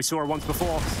jump around. We saw it once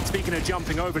before. Speaking of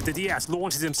jumping over, the DS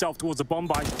launches himself towards the bomb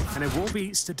bite, and it will be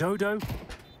Stododo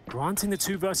granting the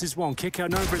 2 versus 1. Kicker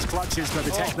known for his clutches, but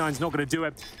the Tech-9's not going to do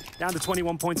it. Down to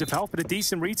 21 points of health, but a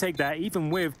decent retake there, even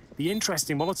with the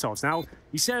interesting Molotovs. Now,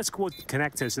 you said it's towards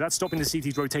connector, so that's stopping the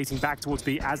CTs rotating back towards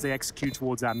B as they execute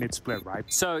towards that mid-split, right?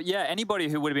 So, yeah, anybody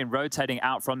who would have been rotating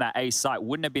out from that A site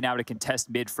wouldn't have been able to contest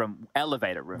mid from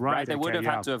elevator room, right? They would have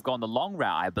had to have gone the long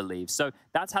route, I believe. So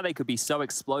that's how they could be so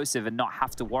explosive and not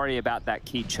have to worry about that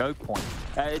key choke point.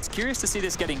 It's curious to see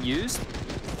this getting used.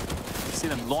 See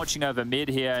them launching over mid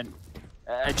here,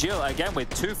 and Jill again with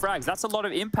 2 frags. That's a lot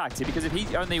of impact here, because if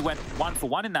he only went 1 for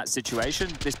 1 in that situation,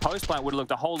 this post plant would have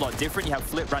looked a whole lot different. You have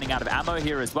Flip running out of ammo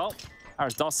here as well.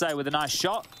 Aras Dosse with a nice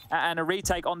shot and a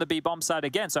retake on the B bomb side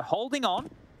again. So holding on.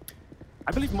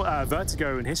 I believe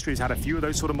Vertigo in history has had a few of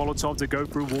those sort of Molotovs that go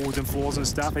through walls and floors and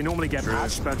stuff. They normally get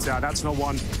patched, but that's not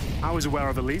one I was aware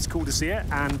of at least. Cool to see it,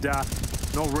 and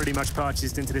not really much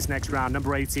purchased into this next round.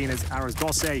 Number 18 is Aras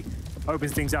Dosse.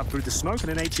 Opens things up through the smoke, and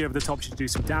an HE over the top should do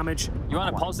some damage. You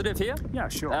want a positive here? Yeah,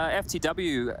 sure.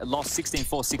 FTW lost 16-4,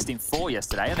 16-4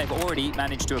 yesterday, and they've already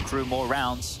managed to accrue more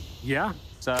rounds. Yeah.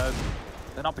 So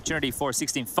an opportunity for a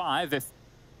 16-5 if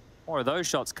more of those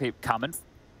shots keep coming.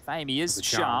 Famey is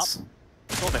sharp.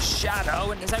 Saw the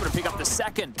shadow and is able to pick up the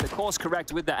second. The course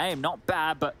correct with the aim, not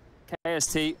bad, but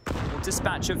KST will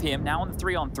dispatch of him. Now on the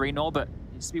 3-on-3, Norbert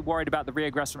needs to be worried about the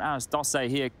reaggress from Aras Dosse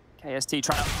here. KST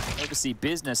trying to oversee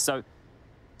business, so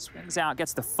swings out,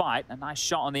 gets the fight. A nice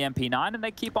shot on the MP9, and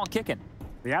they keep on kicking.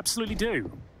 They absolutely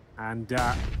do. And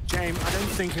James, I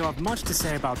don't think he'll have much to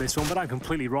say about this one, but I'm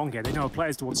completely wrong here. They know a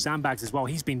player's towards sandbags as well.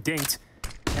 He's been dinked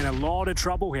in a lot of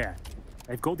trouble here.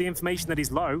 They've got the information that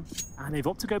he's low, and they've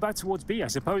opted to go back towards B. I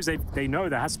suppose they know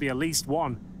there has to be at least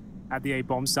one at the A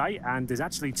bomb site, and there's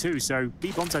actually two, so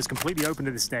B bomb site is completely open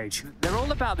at this stage. They're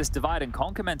all about this divide and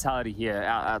conquer mentality here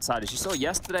outside. As you saw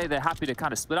yesterday, they're happy to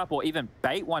kind of split up or even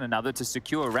bait one another to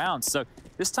secure rounds. So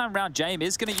this time round, James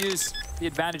is going to use the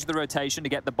advantage of the rotation to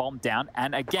get the bomb down,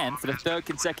 and again, for the third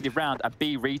consecutive round, a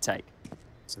B retake.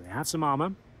 So they have some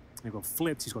armor. They've got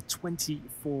Flipped, he's got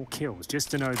 24 kills,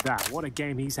 just to know that. What a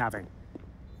game he's having.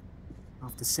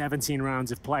 After 17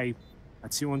 rounds of play, a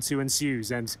 2-on-2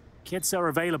 ensues, and kits are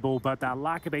available, but that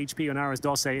lack of HP on Aras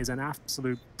Dosse is an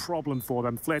absolute problem for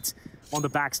them. Flit on the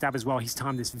backstab as well. He's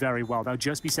timed this very well. They'll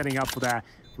just be setting up for their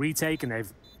retake, and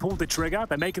they've pulled the trigger.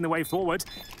 They're making their way forward,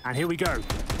 and here we go.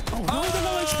 Oh, no, the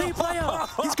low HP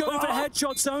player! He's going for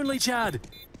headshots only, Chad.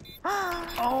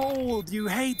 Oh, you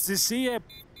hate to see it.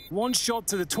 One shot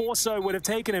to the torso would have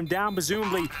taken him down,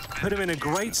 presumably put him in a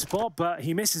great spot, but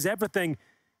he misses everything.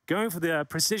 Going for the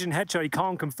precision headshot, he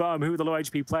can't confirm who the low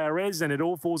HP player is, and it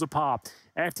all falls apart.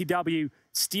 FTW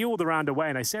steal the round away,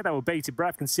 and I say that with bated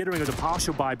breath, considering it was a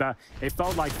partial buy, but it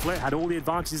felt like Flit had all the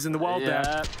advantages in the world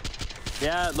there.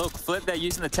 Yeah, look, Flit, they're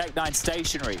using the Tech-9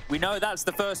 stationary. We know that's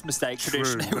the first mistake,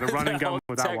 traditionally. True, but a running gun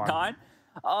with that one.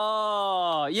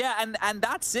 Oh, yeah, and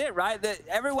that's it, right?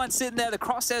 Everyone's sitting there, the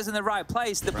crosshairs in the right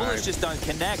place, the bullets just don't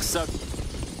connect, so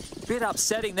bit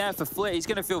upsetting there for Flit. He's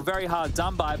going to feel very hard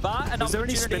done by, but was there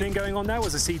any spinning going on there?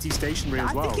 Was a CT stationary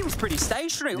as well? I think he was pretty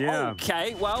stationary. Yeah.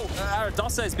 Okay, well,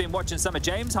 Aradosa has been watching some of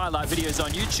James' highlight videos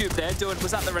on YouTube there,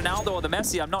 was that the Ronaldo or the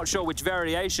Messi? I'm not sure which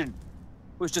variation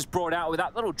was just brought out with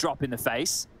that little drop in the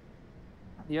face.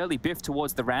 The early biff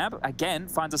towards the ramp, again,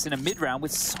 finds us in a mid-round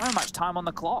with so much time on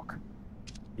the clock.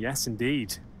 Yes,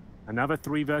 indeed. Another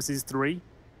 3 versus 3.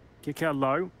 Kicker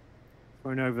low,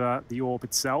 thrown over the orb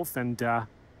itself, and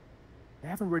they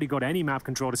haven't really got any map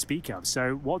control to speak of.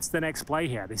 So what's the next play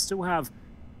here? They still have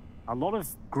a lot of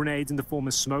grenades in the form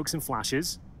of smokes and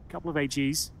flashes, a couple of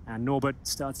HEs, and Norbert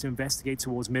starts to investigate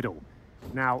towards middle.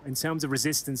 Now, in terms of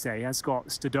resistance there, he has got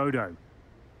Stododo,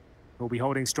 who'll be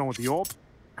holding strong with the orb,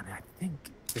 and I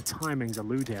think the timings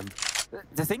elude him.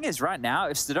 The thing is, right now,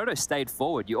 if Stododo stayed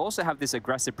forward, you also have this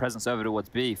aggressive presence over towards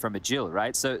B from Agil,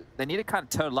 right? So they need to kind of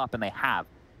turtle up, and they have.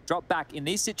 Drop back in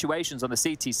these situations on the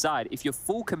CT side. If you're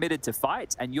full committed to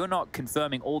fights and you're not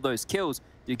confirming all those kills,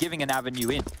 you're giving an avenue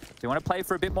in. If you want to play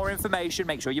for a bit more information,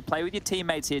 make sure you play with your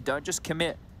teammates here. Don't just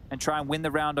commit and try and win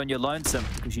the round on your lonesome,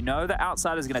 because you know the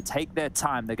outsiders are going to take their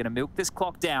time. They're going to milk this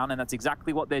clock down, and that's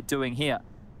exactly what they're doing here.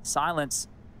 Silence.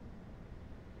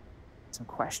 Some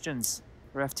questions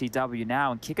for FTW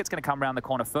now, and Kickett's going to come around the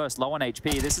corner first, low on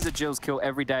HP. This is Agil's kill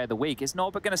every day of the week. Is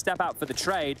Norbert going to step out for the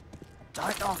trade?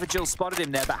 Don't know if Agil spotted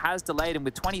him there, but has delayed him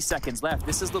with 20 seconds left.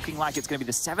 This is looking like it's going to be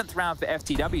the 7th round for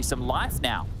FTW. Some life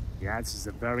now. Yeah, this is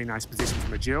a very nice position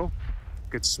from Agil.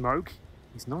 Good smoke.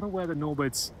 He's not aware that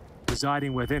Norbert's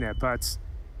residing within it, but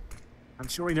I'm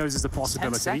sure he knows there's a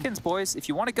possibility. 10 seconds, boys. If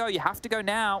you want to go, you have to go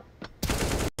now.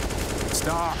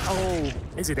 Star. Oh,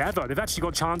 is it ever? They've actually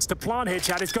got a chance to plant here,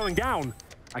 Chad. It's going down.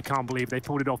 I can't believe they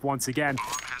pulled it off once again.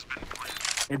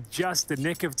 In just the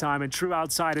nick of time, in true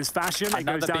Outsiders fashion, it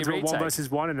goes down to a 1 versus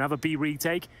 1, another B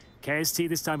retake. KST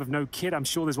this time with no kit. I'm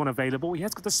sure there's one available. He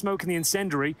has got the smoke and the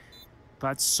incendiary,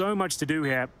 but so much to do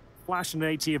here. Flash and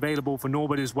HE available for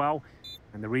Norbert as well,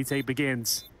 and the retake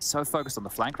begins. So focused on the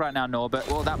flank right now, Norbert.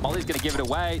 Well, that molly's going to give it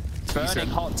away. Burning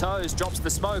hot toes, drops the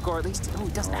smoke, or at least, oh,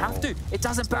 he doesn't have to. It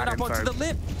doesn't burn up onto the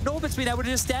lip. Norbert's been able to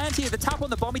just stand here. The tap on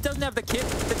the bomb, he doesn't have the kit.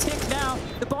 The tick now,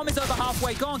 the bomb is over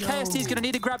halfway gone. KST's going to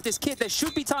need to grab this kit. There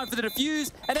should be time for the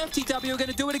defuse, and FTW are going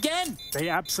to do it again. They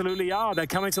absolutely are. They're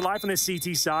coming to life on this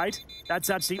CT side. That's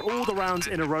actually all the rounds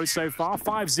in a row so far.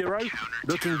 5-0,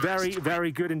 looking very,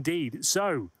 very good indeed.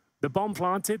 So, the bomb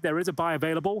planted, there is a buy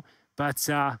available, but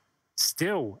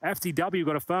still, FTW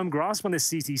got a firm grasp on this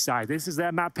CT side. This is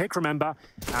their map pick, remember.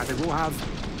 They will have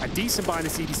a decent buy in the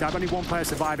CT side. Only one player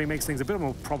surviving makes things a bit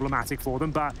more problematic for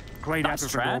them, but great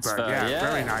effort from Norbert.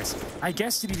 Yeah, very nice. I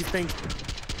guess, did you think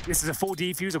this is a full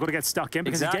defuse? I've got to get stuck in,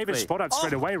 because he gave it a spot out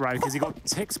straight away, right? Because he got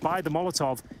ticked by the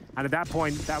Molotov, and at that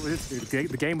point, that was it.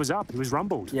 The game was up. He was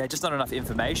rumbled. Yeah, just not enough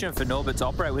information for Norbert to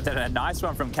operate with it. A nice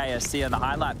one from KST on the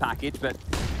highlight package, but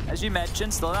as you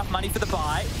mentioned, still enough money for the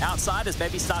buy. Outsiders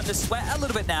maybe starting to sweat a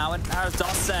little bit now, and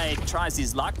Aradosse tries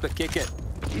his luck, but Kickett,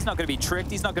 he's not going to be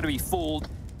tricked. He's not going to be fooled.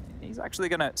 He He's actually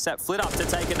going to set Flit up to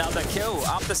take another kill.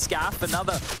 Up the scaff,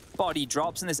 another body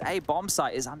drops, and this A bomb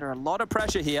site is under a lot of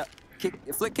pressure here.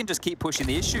 Flit can just keep pushing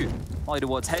the issue. Molly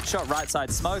towards headshot, right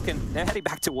side smoke, and they're heading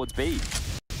back towards B.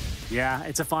 Yeah,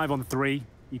 it's a 5-on-3.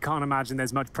 You can't imagine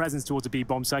there's much presence towards a B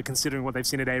bomb site considering what they've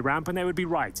seen at A ramp, and they would be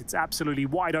right. It's absolutely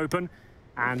wide open,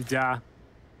 and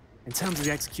in terms of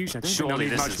the execution, I don't think they'll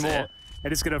need much more. They're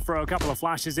just going to throw a couple of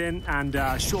flashes in, and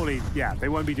surely, yeah, they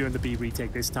won't be doing the B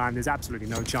retake this time. There's absolutely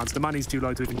no chance. The money's too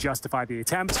low to even justify the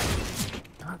attempt.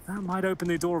 But that might open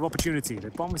the door of opportunity. The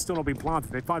bomb has still not been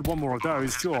planted. They find one more of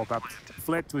those, sure, but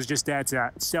Flit was just there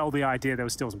to sell the idea there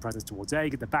was still some presence towards A,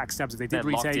 get the backstabs if they did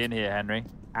retake. They're locked in here, Henry.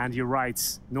 And you're right,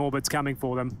 Norbert's coming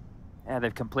for them. Yeah,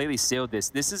 they've completely sealed this.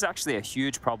 This is actually a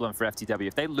huge problem for FTW.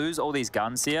 If they lose all these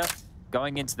guns here,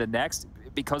 going into the next,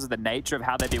 because of the nature of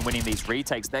how they've been winning these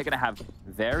retakes, they're going to have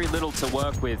very little to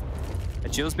work with.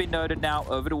 Agil's been noted now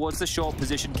over towards the short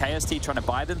position. KST trying to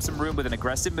buy them some room with an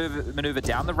aggressive maneuver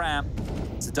down the ramp.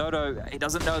 Dodo, he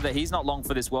doesn't know that he's not long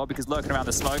for this world because lurking around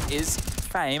the smoke is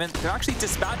Fame, and they're actually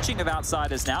dispatching of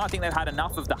outsiders now. I think they've had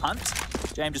enough of the hunt.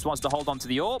 James just wants to hold on to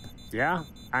the AWP. Yeah,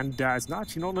 and it's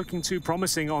actually not looking too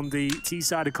promising on the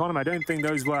T-side economy. I don't think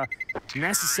those were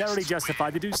necessarily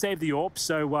justified. They do save the AWP,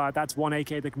 so that's one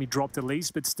AK that can be dropped at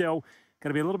least, but still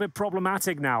going to be a little bit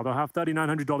problematic now. They'll have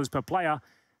 $3,900 per player,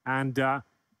 and 13-7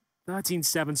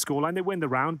 scoreline. They win the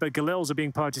round, but Galils are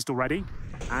being purchased already.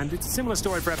 And it's a similar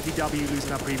story for FTW,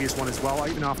 losing that previous one as well.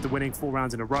 Even after winning 4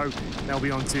 rounds in a row, they'll be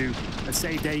on to a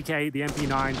saved AK, the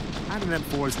MP9, and an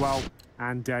M4 as well.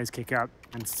 And his kick out,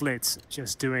 and Flit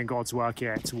just doing God's work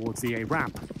here towards the A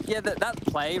ramp. Yeah, that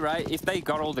play, right, if they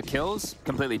got all the kills,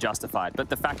 completely justified. But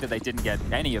the fact that they didn't get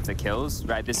any of the kills,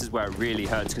 right, this is where it really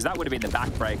hurts, because that would have been the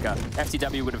backbreaker.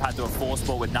 FTW would have had to have forced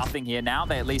ball with nothing here. Now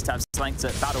they at least have strength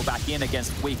to battle back in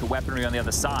against weaker weaponry on the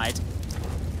other side.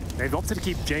 They've opted to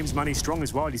keep James' money strong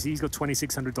as well. You see, he's got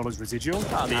 $2,600 residual.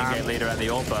 Oh, the in-game leader and the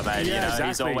AWPer, mate. Yeah, you know, exactly.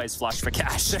 He's always flush for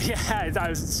cash. Yeah, I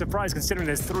was surprised considering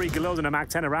there's 3 Galils and a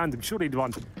MAC-10 around him. Surely he'd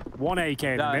want 1 AK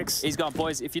in the mix. He's gone,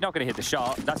 boys, if you're not going to hit the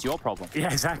shot, that's your problem.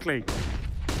 Yeah, exactly.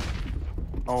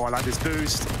 Oh, I like this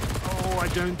boost. Oh, I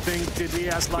don't think did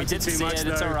ES like it too much,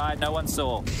 though. It's all right. No one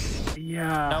saw.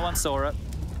 Yeah. No one saw it.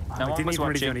 No one was didn't even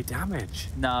really watching. do any damage.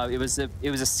 No, it was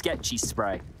a sketchy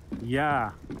spray.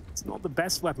 Yeah, it's not the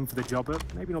best weapon for the job, but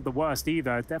maybe not the worst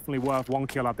either. Definitely worth 1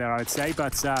 kill up there, I'd say,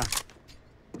 but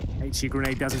HE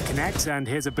grenade doesn't connect, and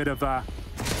here's a bit of a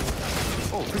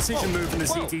precision move from the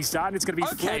CT side, and it's going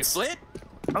to be Flit.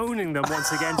 Owning them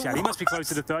once again, Chad. He must be close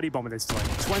to the 30 bomb at this time.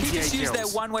 28 He just used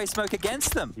kills. their one-way smoke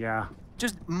against them. Yeah.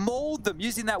 Just mauled them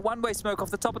using that one-way smoke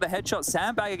off the top of the headshot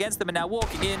sandbag against them, and now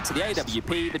walking into the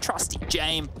AWP, the trusty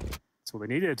James. That's all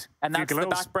they needed. And that's the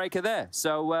backbreaker there.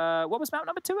 So what was map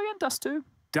number 2 again? Dust 2?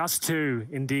 Dust 2,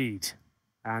 indeed.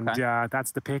 And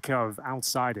that's the pick of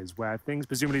outsiders, where things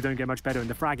presumably don't get much better in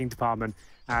the fragging department,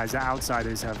 as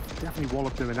outsiders have definitely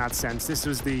walloped them in that sense. This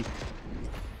was the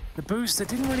boost that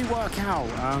didn't really work out.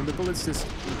 The bullets just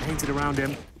painted around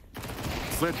him.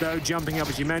 Flit, though, jumping up,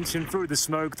 as you mentioned, through the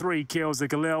smoke. 3 kills. The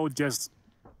Galil just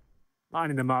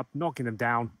lining them up, knocking them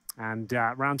down. And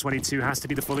round 22 has to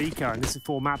be the full eco, and this is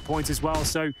 4 map points as well.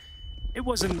 So it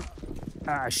wasn't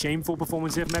a shameful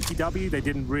performance here from FTW. They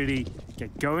didn't really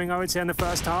get going, I would say, in the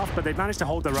first half, but they've managed to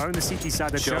hold their own. The CT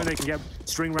side, they've shown they can get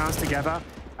string rounds together.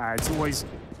 It's always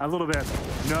a little bit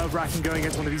nerve-wracking going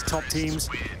against one of these top teams.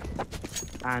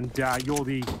 And you're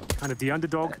the kind of the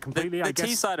underdog completely, I guess. The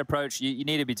T-side approach, you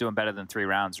need to be doing better than 3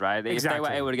 rounds, right? Exactly. If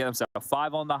they were able to get themselves a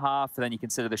 5 on the half, then you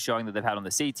consider the showing that they've had on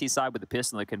the CT side with the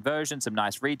pistol and the conversion, some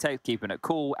nice retakes, keeping it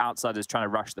cool, outsiders trying to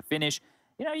rush the finish.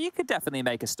 You know, you could definitely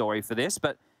make a story for this,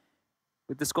 but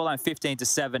with the scoreline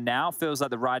 15-7 now, feels like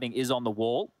the writing is on the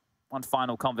wall. One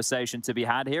final conversation to be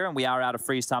had here, and we are out of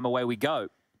freeze time. Away we go.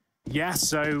 Yeah,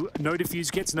 so no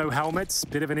defuse kits, no helmets.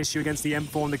 Bit of an issue against the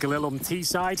M4 and the Galil on the T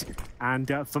side. And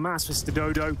FAMAS for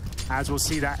Dodo, as we'll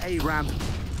see that A ramp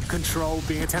control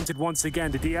being attempted once again.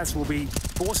 The DS will be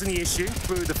forcing the issue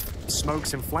through the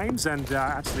smokes and flames, and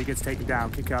actually gets taken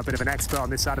down. Kick a bit of an expert on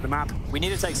this side of the map. We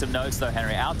need to take some notes, though,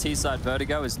 Henry. Our T-side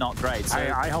Vertigo is not great. So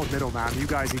I hold middle, man. You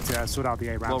guys need to sort out the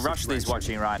A ramp. Well, Rushley's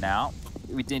watching right now.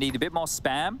 We need a bit more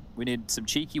spam. We need some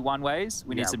cheeky one-ways.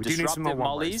 We need some disruptive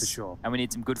mollies. Sure. And we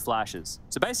need some good flashes.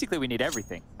 So basically, we need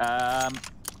everything.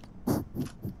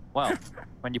 Well,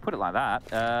 when you put it like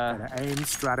that... aim,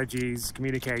 strategies,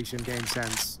 communication, game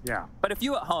sense, yeah. But if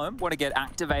you at home want to get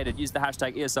activated, use the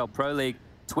hashtag ESL Pro League,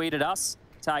 tweet at us,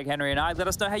 tag Henry and I, let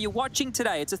us know how you're watching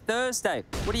today. It's a Thursday.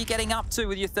 What are you getting up to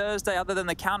with your Thursday other than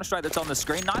the Counter-Strike that's on the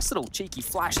screen? Nice little cheeky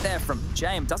flash there from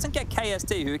James. Doesn't get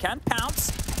KST, who can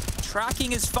pounce.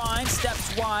 tracking is fine.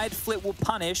 Steps wide, Flit will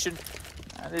punish, and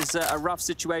that is a rough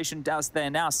situation as they're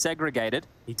now segregated.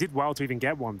 He did well to even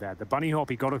get one there. The bunny hop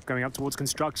he got up going up towards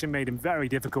construction made him very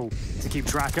difficult to keep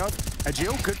track of.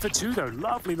 Agil, good for 2 though.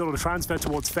 Lovely little transfer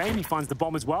towards Fame. He finds the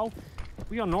bomb as well.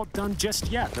 We are not done just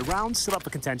yet. The round's still up for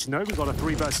contention though. We've got a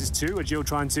 3 versus 2. Agil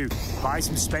trying to buy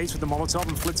some space with the Molotov,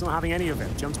 and Flit's not having any of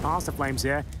it. Jumps past the flames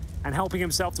here and helping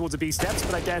himself towards the B steps,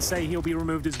 but I dare say he'll be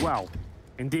removed as well.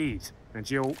 Indeed.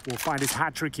 Agil will find his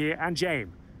hat trick here, and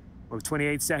James. With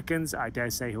 28 seconds, I dare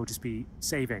say he'll just be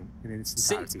saving in its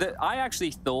entirety. See, I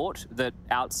actually thought that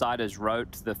Outsiders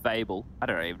wrote the fable. I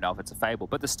don't even know if it's a fable,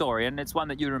 but the story, and it's one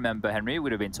that you remember, Henry. You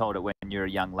would have been told it when you're a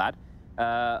young lad,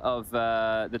 of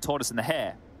the tortoise and the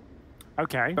hare.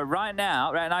 Okay. But right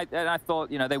now, and I thought,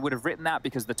 you know, they would have written that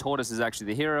because the tortoise is actually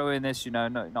the hero in this, you know,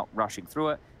 not rushing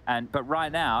through it. But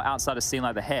right now, Outsiders seem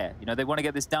like the hare. You know, they want to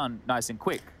get this done nice and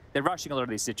quick. They're rushing a lot of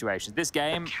these situations. This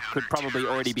game could probably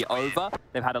already be over.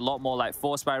 They've had a lot more like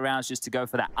force by rounds just to go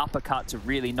for that uppercut to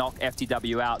really knock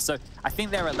FTW out. So I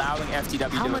think they're allowing FTW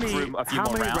to accrue a few more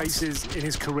rounds. How many races in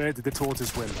his career did the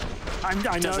Tortoise win?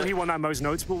 I know he won that most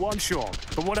notable one, sure.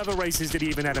 But what other races did he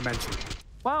even ever mention?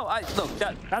 Well, look,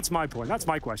 that's my point. That's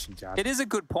my question, Chad. It is a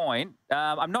good point.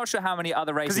 I'm not sure how many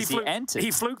other races he entered.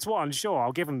 He fluked one, sure,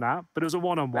 I'll give him that. But it was a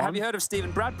one-on-one. Have you heard of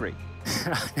Stephen Bradbury?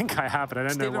 I think I have, but I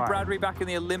don't know why. Stephen Bradbury back in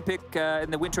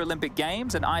the Winter Olympic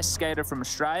Games, an ice skater from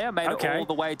Australia, made it all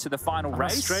the way to the final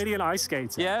race. Australian ice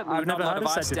skater. Yeah, we've not a lot of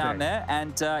ice down there,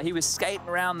 and he was skating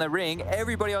around the ring.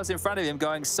 Everybody else in front of him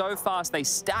going so fast they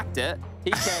stacked it. He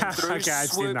came through,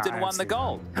 swooped, and won the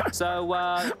gold. So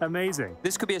amazing.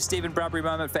 This could be a Stephen Bradbury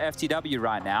moment for FTW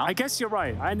right now. I guess you're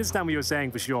right. I understand what you're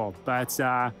saying for sure, but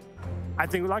I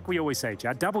think, like we always say,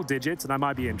 Chad, double digits, and I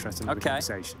might be interested in the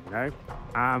conversation, you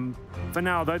know? For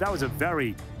now, though, that was a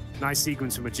very nice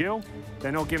sequence from Agil.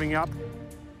 They're not giving up.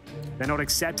 They're not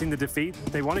accepting the defeat.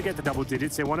 They want to get the double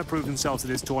digits. They want to prove themselves to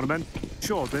this tournament.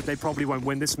 Sure, they probably won't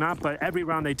win this map, but every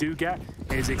round they do get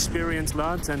is experience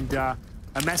learnt and a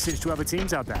message to other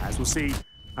teams out there, as we'll see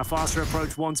a faster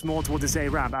approach once more toward this A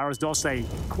ramp. Aras Dosse,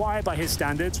 quiet by his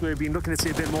standards. We've been looking to see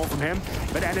a bit more from him,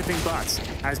 but anything but.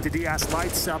 As Didias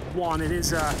lights up 1. It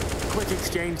is a quick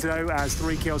exchange, though, as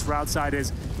 3 kills for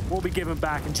Outsiders will be given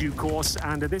back in due course.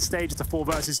 And at this stage, it's a 4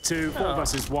 versus 2, 4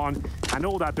 versus 1, and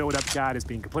all that build-up, Chad, has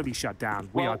been completely shut down.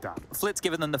 We are done. Flit's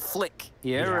given them the flick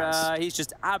here. He's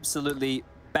just absolutely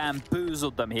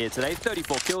bamboozled them here today.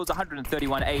 34 kills,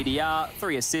 131 ADR,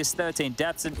 3 assists, 13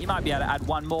 deaths, and he might be able to add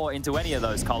 1 more into any of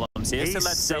those columns here. He's so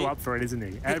let's see. Up for it, isn't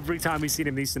he? Every time we've seen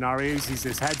him in these scenarios, he's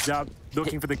just heads up,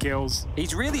 looking for the kills.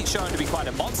 He's really shown to be quite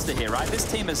a monster here, right?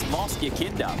 This team has lost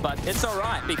Yakinda, but it's all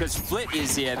right because Flit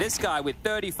is here. This guy with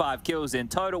 35 kills in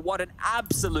total. What an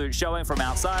absolute showing from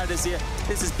Outsiders here.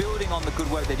 This is building on the good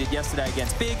work they did yesterday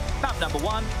against Big. Map number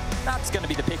 1, that's going to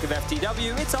be the pick of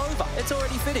FTW. It's over. It's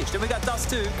already finished. And we got Dust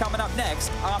 2 coming up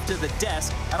next after the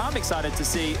desk. And I'm excited to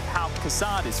see how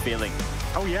Kassad is feeling.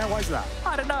 Oh, yeah? Why is that?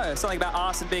 I don't know. Something about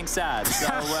arson being sad. So,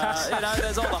 you know,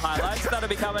 there's all the highlights. That'll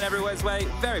be coming everywhere's way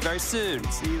very, very soon.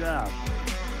 See that.